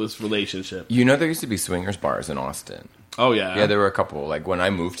rekindle this relationship. There used to be swingers bars in Austin. Oh, yeah? Yeah, there were a couple. Like, when I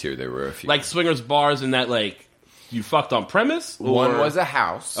moved here, there were a few. Like, swingers bars in that, like, you fucked on premise? Or? One was a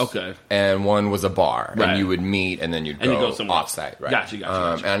house. Okay. And one was a bar. Right. And you would meet, and then you'd go off-site. Right?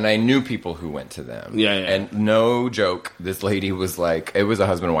 Gotcha. And I knew people who went to them. Yeah. And no joke, this lady was like, it was a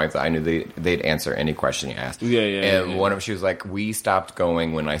husband and wife that I knew they'd answer any question you asked. And one of them, she was like, we stopped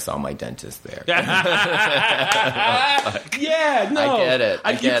going when I saw my dentist there. I get it.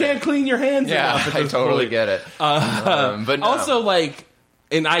 You can't clean your hands enough. I totally get it. But no. Also, like...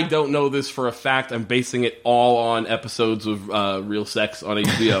 And I don't know this for a fact. I'm basing it all on episodes of Real Sex on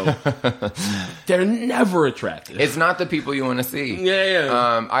HBO. They're never attractive. It's not the people you want to see.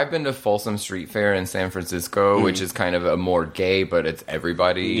 Yeah. I've been to Folsom Street Fair in San Francisco, which is kind of a more gay, but it's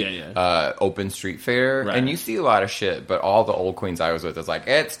everybody. Open street fair. Right. And you see a lot of shit, but all the old queens I was with was like,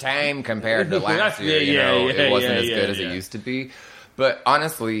 it's tame compared to last year. It wasn't as good as it used to be. But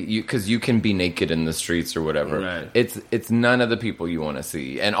honestly, because you can be naked in the streets or whatever, right. It's none of the people you want to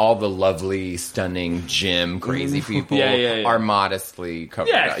see, and all the lovely, stunning, gym crazy people are modestly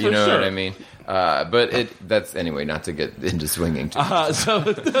covered up. You know what I mean? But that's anyway. Not to get into swinging too much. So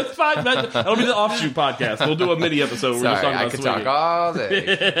that's fine. That'll be the offshoot podcast. We'll do a mini episode. Sorry, I could talk all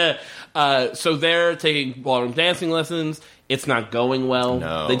day. So they're taking ballroom dancing lessons. It's not going well.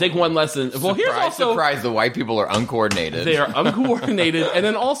 No. They take one lesson. Well, here's also... Surprise, the white people are uncoordinated. They are uncoordinated. And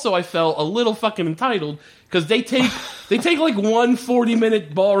then also I felt a little fucking entitled because they take like one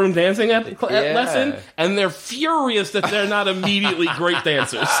 40-minute ballroom dancing lesson, and they're furious that they're not immediately great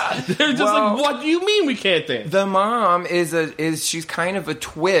dancers. They're just like, what do you mean we can't dance? The mom she's kind of a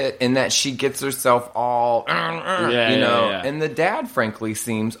twit in that she gets herself all, and the dad, frankly,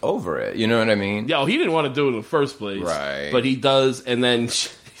 seems over it. You know what I mean? Yeah, he didn't want to do it in the first place. Right. But he does, and then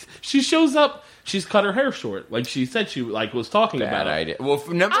she shows up. She's cut her hair short, like she said she was talking about. Bad idea. Well,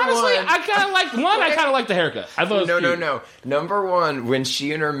 number honestly, one, I kind of like one. I kind of like the haircut. I thought it was cute. No. Number one, when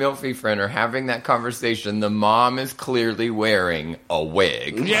she and her milfy friend are having that conversation, the mom is clearly wearing a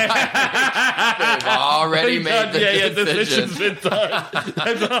wig. Yeah, they've already made the decision. The decision's been done.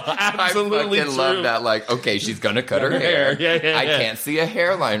 That's absolutely I fucking love that. Like, okay, she's gonna cut her hair. Yeah. I can't see a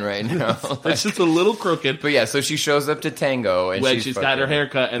hairline right now. It's just a little crooked. But yeah, so she shows up to tango, and she's got her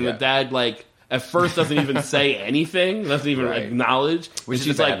haircut, and the dad at first doesn't even say anything, doesn't even acknowledge. Which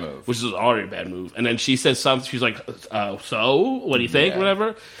is a bad move. Which is already a bad move. And then she says something, she's like, so? What do you think?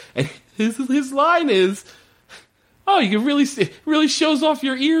 Whatever. And his line is, you can really see, it really shows off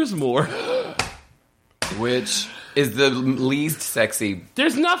your ears more. Which is the least sexy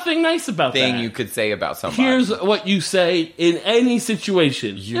There's nothing nice about thing that. you could say about somebody. Here's what you say in any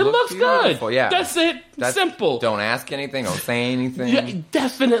situation. It look looks beautiful, good. yeah. That's it. Simple. Don't ask anything. Don't say anything. Yeah,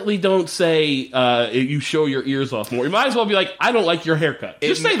 definitely don't say you show your ears off more. You might as well be like, I don't like your haircut.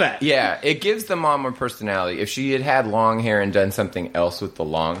 Just say that. Yeah, it gives the mom more personality. If she had had long hair and done something else with the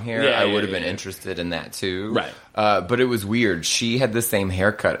long hair, I would have been interested in that too. Right. But it was weird. She had the same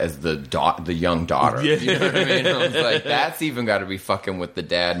haircut as the young daughter. Yeah. You know what I mean? I was like, that's even got to be fucking with the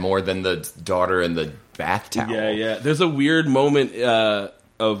dad more than the daughter in the bath towel. Yeah. There's a weird moment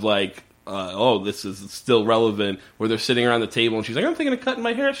of like, this is still relevant, where they're sitting around the table and she's like, I'm thinking of cutting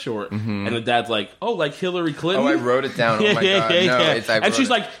my hair short. Mm-hmm. And the dad's like, like Hillary Clinton? Oh, I wrote it down. Oh my God. And she's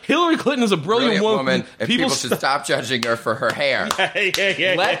like, Hillary Clinton is a brilliant woman. And people should stop judging her for her hair.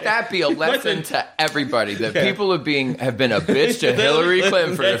 Let that be a lesson to everybody, that people have been a bitch to Hillary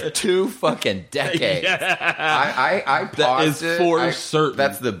Clinton for 2 fucking decades. I paused that is it. for certain.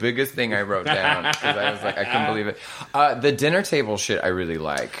 That's the biggest thing I wrote down, because I was like, I couldn't believe it. The dinner table shit I really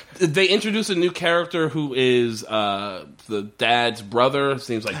like. They introduce a new character who is the dad's brother.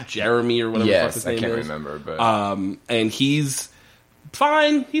 Seems like Jeremy or whatever the fuck his name is. I can't remember. But and he's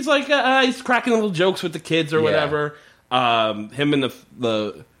fine. He's like he's cracking little jokes with the kids or whatever. Him in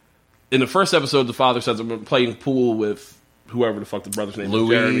the first episode, the father says, I'm playing pool with whoever the fuck the brother's name is.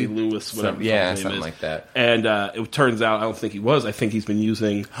 Jeremy, Lewis, whatever. Something like that. And it turns out, I don't think he was. I think he's been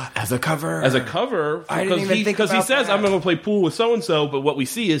using as a cover. I didn't even think about he says, I'm going to play pool with so-and-so, but what we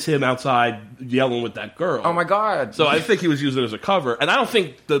see is him outside yelling with that girl. Oh my God. So I think he was using it as a cover. And I don't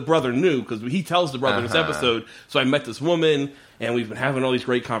think the brother knew, because he tells the brother in this episode, so I met this woman, and we've been having all these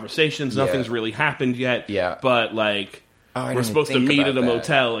great conversations. Nothing's really happened yet. Yeah. But, like, we're supposed to meet at a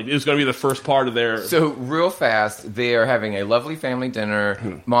motel. Like, it was going to be the first part of their... So, real fast, they are having a lovely family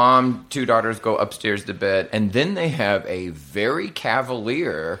dinner. Mom, 2 daughters go upstairs to bed. And then they have a very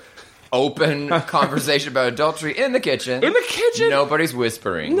cavalier, open conversation about adultery in the kitchen. In the kitchen? Nobody's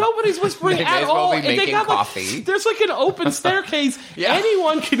whispering. They at all. Be making coffee. There's like an open staircase.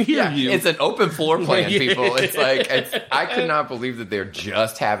 Anyone can hear you. It's an open floor plan, people. It's like, I could not believe that they're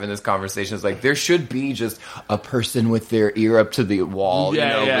just having this conversation. It's like, there should be just a person with their ear up to the wall,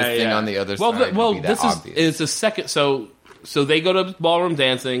 listening on the other side. It's a second. So they go to ballroom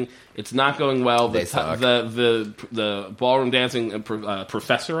dancing. It's not going well. The ballroom dancing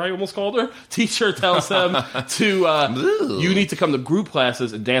professor, I almost called her, teacher tells them you need to come to group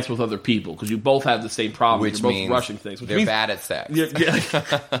classes and dance with other people, because you both have the same problem. Which You're both means rushing things. Which they're means, bad at sex.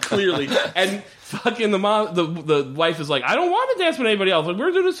 Clearly. And fucking the mom, the wife is like, I don't want to dance with anybody else. Like,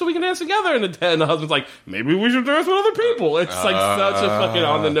 we're doing this so we can dance together. And the husband's like, maybe we should dance with other people. It's like such a fucking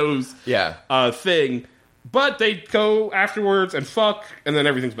on the nose thing. But they go afterwards and fuck, and then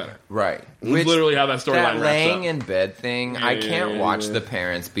everything's better. Right. Which, literally how that storyline wraps up. That laying in bed thing, I can't watch the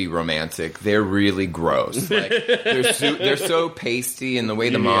parents be romantic. They're really gross. Like, they're so pasty, and the way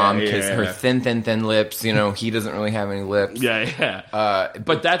the mom kisses her thin lips. You know, he doesn't really have any lips.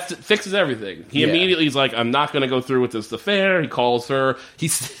 But that fixes everything. He immediately is like, I'm not going to go through with this affair. He calls her. He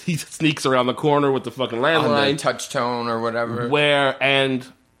sneaks around the corner with the fucking landline. On the touch tone or whatever. And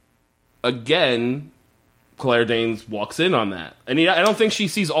again... Claire Danes walks in on that. And I don't think she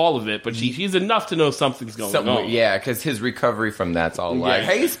sees all of it, but she's enough to know something's going on. Yeah, because his recovery from that's all like,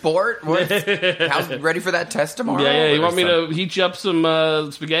 hey, sport, how's ready for that test tomorrow? Yeah, you want me to heat you up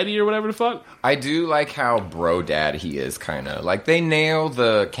some spaghetti or whatever the fuck? I do like how bro dad he is, kind of. Like, they nail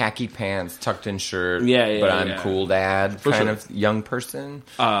the khaki pants, tucked in shirt, but I'm cool dad kind of young person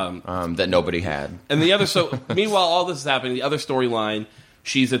that nobody had. And the other, meanwhile, all this is happening, the other storyline...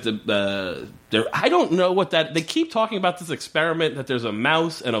 She's at I don't know what that... They keep talking about this experiment, that there's a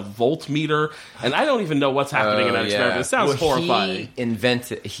mouse and a voltmeter, and I don't even know what's happening in that experiment. It sounds horrifying.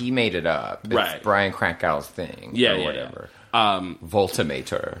 He made it up. It's Brian Krakow's thing. Or whatever.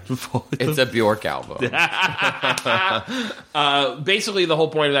 Voltimeter. It's a Bjork album. Basically, the whole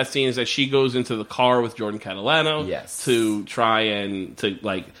point of that scene is that she goes into the car with Jordan Catalano to try and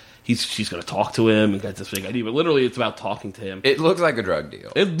she's going to talk to him and get this big idea, but literally it's about talking to him. It looks like a drug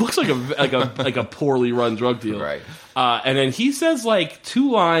deal. It looks like a poorly run drug deal, right? And then he says like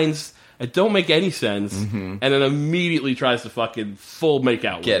 2 lines that don't make any sense, and then immediately tries to fucking full make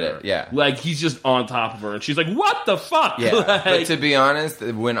out with her. Yeah. Like, he's just on top of her, and she's like, what the fuck? Yeah, but to be honest,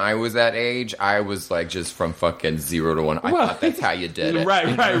 when I was that age, I was like, just from fucking 0 to 1, I thought that's how you did it.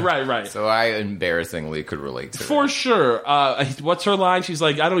 Right. So I embarrassingly could relate to it. For sure. What's her line? She's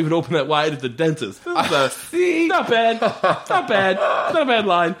like, I don't even open that wide at the dentist. See? Not bad. Not a bad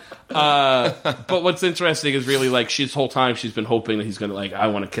line. But what's interesting is really, like, this whole time she's been hoping that he's going to, like, I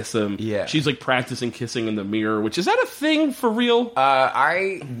want to kiss him. Yeah. She's like practicing kissing in the mirror, which is that a thing for real?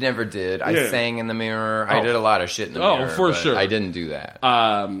 I never did. I sang in the mirror. I did a lot of shit in the mirror. Oh, for but sure. I didn't do that.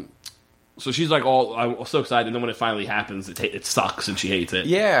 So she's like I'm so excited, and then when it finally happens, it sucks and she hates it.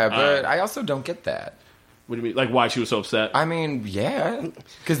 Yeah, but I also don't get that. What do you mean? Like why she was so upset? I mean, yeah,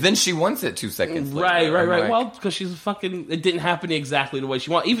 because then she wants it 2 seconds later. Right. Like, well, because she's fucking. It didn't happen exactly the way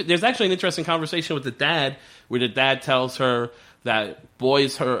she wanted. Even there's actually an interesting conversation with the dad, where the dad tells her that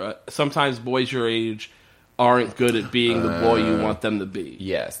sometimes boys your age aren't good at being the boy you want them to be.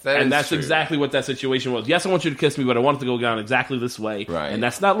 Yes, that's true. exactly what that situation was. Yes, I want you to kiss me, but I want it to go down exactly this way. Right. And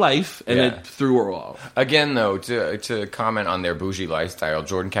that's not life, and it threw her off. Again, though, to comment on their bougie lifestyle,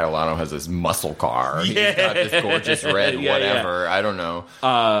 Jordan Catalano has this muscle car. He's got this gorgeous red whatever. I don't know.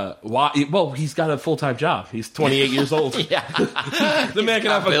 Why? Well, he's got a full-time job. He's 28 years old. Yeah. The man can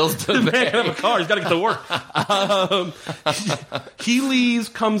have a car. He's got to get to work. He leaves,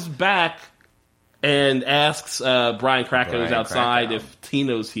 comes back, and asks Brian Krakow who's outside if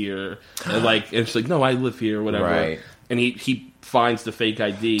Tino's here, and she's like, no, I live here, or whatever. Right. And he finds the fake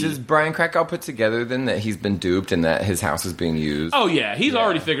ID. Does Brian Krakow put together then that he's been duped and that his house is being used? Oh yeah, he's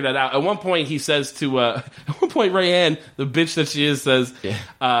already figured that out. At one point, he says to Rayanne, the bitch that she is, says,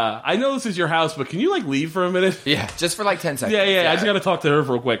 "I know this is your house, but can you leave for a minute?" Yeah, just for 10 seconds. Yeah. I just got to talk to her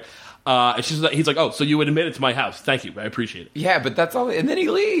real quick. And he's like, oh, so you would admit it to my house? Thank you, I appreciate it. Yeah, but that's all. And then he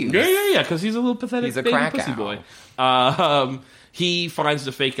leaves. Yeah, because he's a little pathetic. He's a baby crack pussy owl. boy. He finds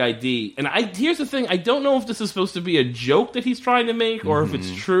the fake ID, and here's the thing: I don't know if this is supposed to be a joke that he's trying to make, or if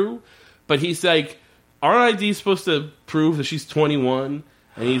it's true. But he's like, "Our ID is supposed to prove that she's 21,"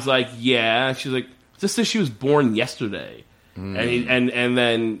 and he's like, "Yeah." And she's like, "This says she was born yesterday," and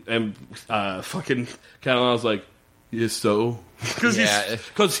then fucking Catalano's like, "Yes, so."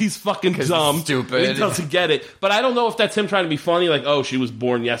 Because he's fucking dumb. He's stupid. He doesn't get it. But I don't know if that's him trying to be funny, like, oh, she was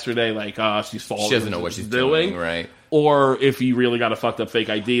born yesterday, she's falling. She doesn't know what she's doing, right? Or if he really got a fucked up fake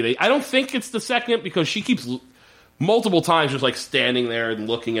ID. I don't think it's the second, because she keeps multiple times just standing there and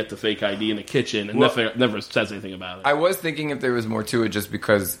looking at the fake ID in the kitchen and never says anything about it. I was thinking if there was more to it, just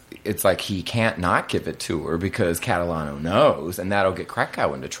because it's he can't not give it to her because Catalano knows, and that'll get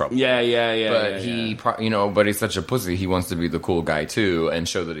Krakow into trouble. But but he's such a pussy. He wants to be the cool guy too and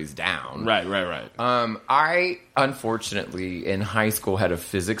show that he's down. Right. I unfortunately in high school had a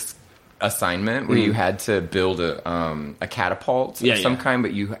physics assignment where you had to build a catapult of some kind,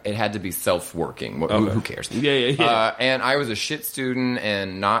 but it had to be self-working. Who cares? Yeah. And I was a shit student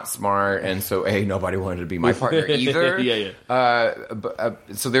and not smart, and so nobody wanted to be my partner either.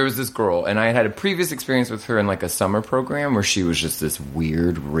 So there was this girl, and I had a previous experience with her in a summer program where she was just this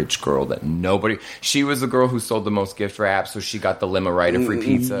weird rich girl that she was the girl who sold the most gift wraps, so she got the limo ride and free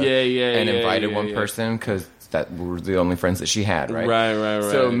pizza and invited one person because that were the only friends that she had, right? Right.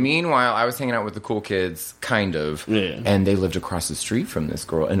 So meanwhile, I was hanging out with the cool kids, kind of, and they lived across the street from this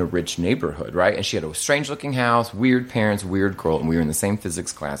girl in a rich neighborhood, right? And she had a strange-looking house, weird parents, weird girl, and we were in the same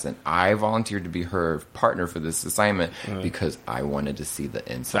physics class, and I volunteered to be her partner for this assignment because I wanted to see the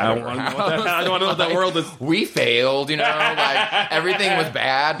inside of her house. I don't know what that world is. We failed, everything was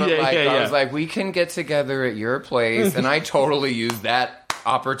bad, but I was like, we can get together at your place, and I totally used that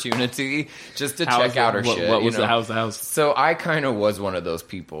opportunity just to check out her shit. What was the house? So I kind of was one of those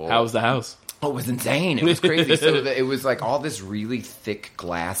people. How was the house? Oh, it was insane. It was crazy. So it was all this really thick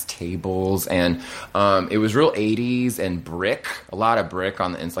glass tables, and it was real 80s and brick, a lot of brick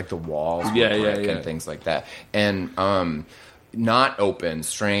on the ends, the walls were brick and things like that. And not open,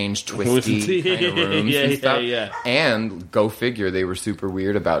 strange, twisty kind of rooms and stuff. And go figure, they were super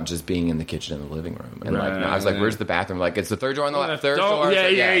weird about just being in the kitchen and the living room. And I was like, "Where's the bathroom?" It's the third door on the left. Third door.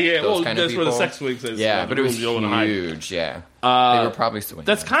 Yeah. Those kind of that's people. where the sex week is. Yeah, but it was huge. Yeah, they were probably swinging.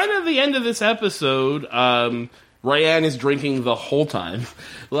 That's kind of the end of this episode. Rayanne is drinking the whole time.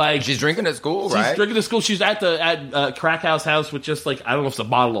 She's drinking at school, right? She's drinking at school. She's at Krakow's house with just I don't know if it's a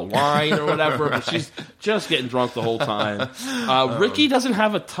bottle of wine or whatever, but she's just getting drunk the whole time. Ricky doesn't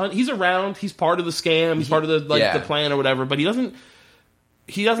have a ton. He's around. He's part of the scam. He's part of the plan or whatever, but he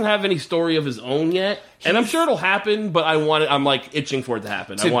doesn't have any story of his own yet. And I'm sure it'll happen, but I'm itching for it to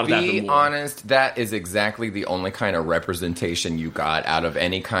happen. I want it to happen more. To be honest, that is exactly the only kind of representation you got out of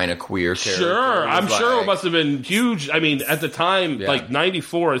any kind of queer character. Sure. I'm sure it must have been huge. I mean, at the time,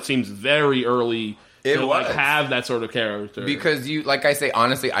 94, it seems very early to have that sort of character. Because I say,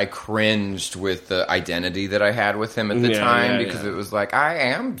 honestly, I cringed with the identity that I had with him at the time because it was I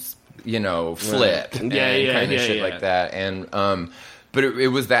am, Flip and kind of shit like that. And, but it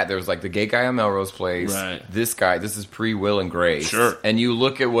was that. There was the gay guy on Melrose Place. Right. This guy, this is pre-Will and Grace. Sure. And you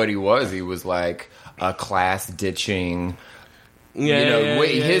look at what he was a class-ditching,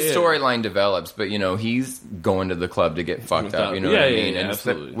 His storyline develops, but he's going to the club to get fucked up. You know what I mean?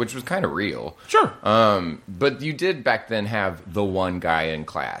 And which was kind of real. Sure. But you did back then have the one guy in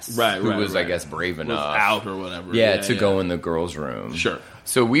class, who was, I guess, brave enough, out or whatever, to go in the girls' room. Sure.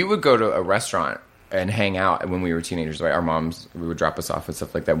 So we would go to a restaurant and hang out when we were teenagers. Like our moms, we would drop us off and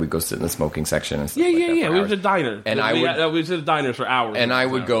stuff like that. We'd go sit in the smoking section and stuff like that. We went to the diner. And we went to the diners for hours. And I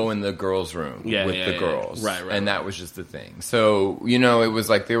would go in the girls' room with the girls. Right. And that was just the thing. So, it was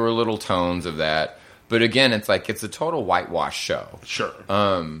like there were little tones of that. But again, it's like it's a total whitewash show. Sure.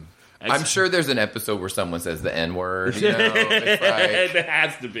 I'm sure there's an episode where someone says the N-word. It's like, there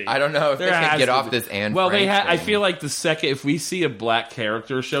has to be. I don't know if they can get off this Anne Well, Frank I feel like the second, if we see a black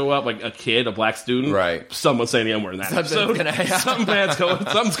character show up, like a kid, a black student, someone's saying the N-word in that episode. Something bad's going.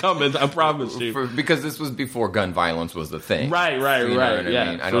 Something's coming. I promise you. Because this was before gun violence was the thing. Right.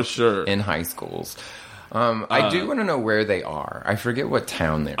 For sure. In high schools. I do want to know where they are. I forget what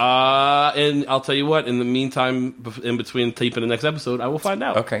town they're and I'll tell you what, in the meantime, in between taping the next episode, I will find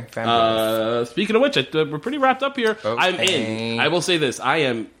out. Okay, fabulous. Speaking of which, we're pretty wrapped up here. Okay. I'm in. I will say this. I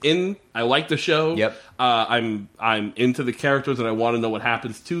am in. I like the show. Yep. I'm into the characters, and I want to know what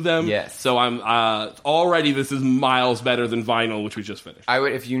happens to them. Yes. So I'm already, this is miles better than Vinyl, which we just finished. I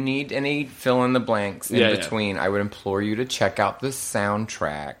would, if you need any fill in the blanks in between, I would implore you to check out the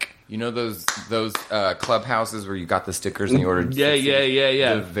soundtrack. You know those clubhouses where you got the stickers and you ordered?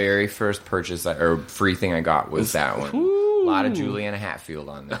 Yeah. The very first purchase or free thing I got was that one. Ooh. A lot of Juliana Hatfield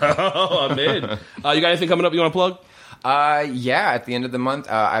on there. Oh, I'm in. You got anything coming up you want to plug? At the end of the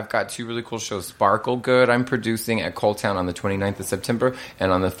month, I've got 2 really cool shows. Sparkle Good, I'm producing at Coletown on the 29th of September,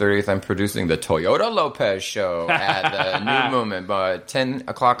 and on the 30th, I'm producing the Toyota Lopez show at the New Movement, 10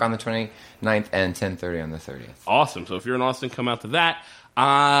 o'clock on the 29th and 10:30 on the 30th. Awesome. So if you're in Austin, come out to that.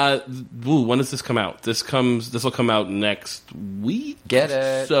 When does this come out? This will come out next week. Get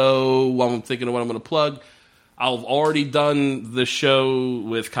it. So I'm thinking of what I'm going to plug. I've already done the show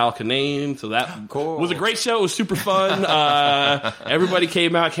with Kyle Kinane, so that was a great show. It was super fun. Everybody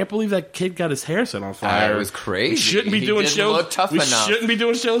came out. I can't believe that kid got his hair set on fire. It was crazy. We shouldn't be doing shows. Shouldn't be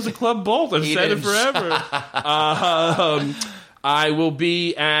doing shows at Club Bolt. I've said it forever. I will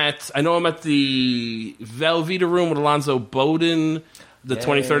be at. I know I'm at the Velveeta Room with Alonzo Bowden. The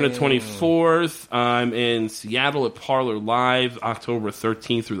 23rd and 24th. I'm in Seattle at Parlor Live, October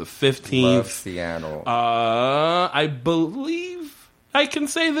 13th through the 15th. Love Seattle. I believe I can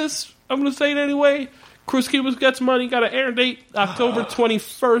say this. I'm going to say it anyway. Chris Cubas Gets Money got an air date, October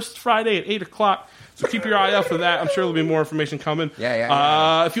 21st, Friday at 8 o'clock. So keep your eye out for that. I'm sure there'll be more information coming.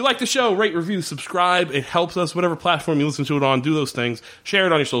 Yeah. If you like the show, rate, review, subscribe. It helps us. Whatever platform you listen to it on, do those things. Share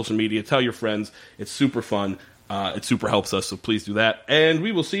it on your social media. Tell your friends. It's super fun. It super helps us, so please do that. And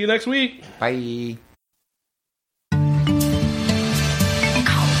we will see you next week. Bye.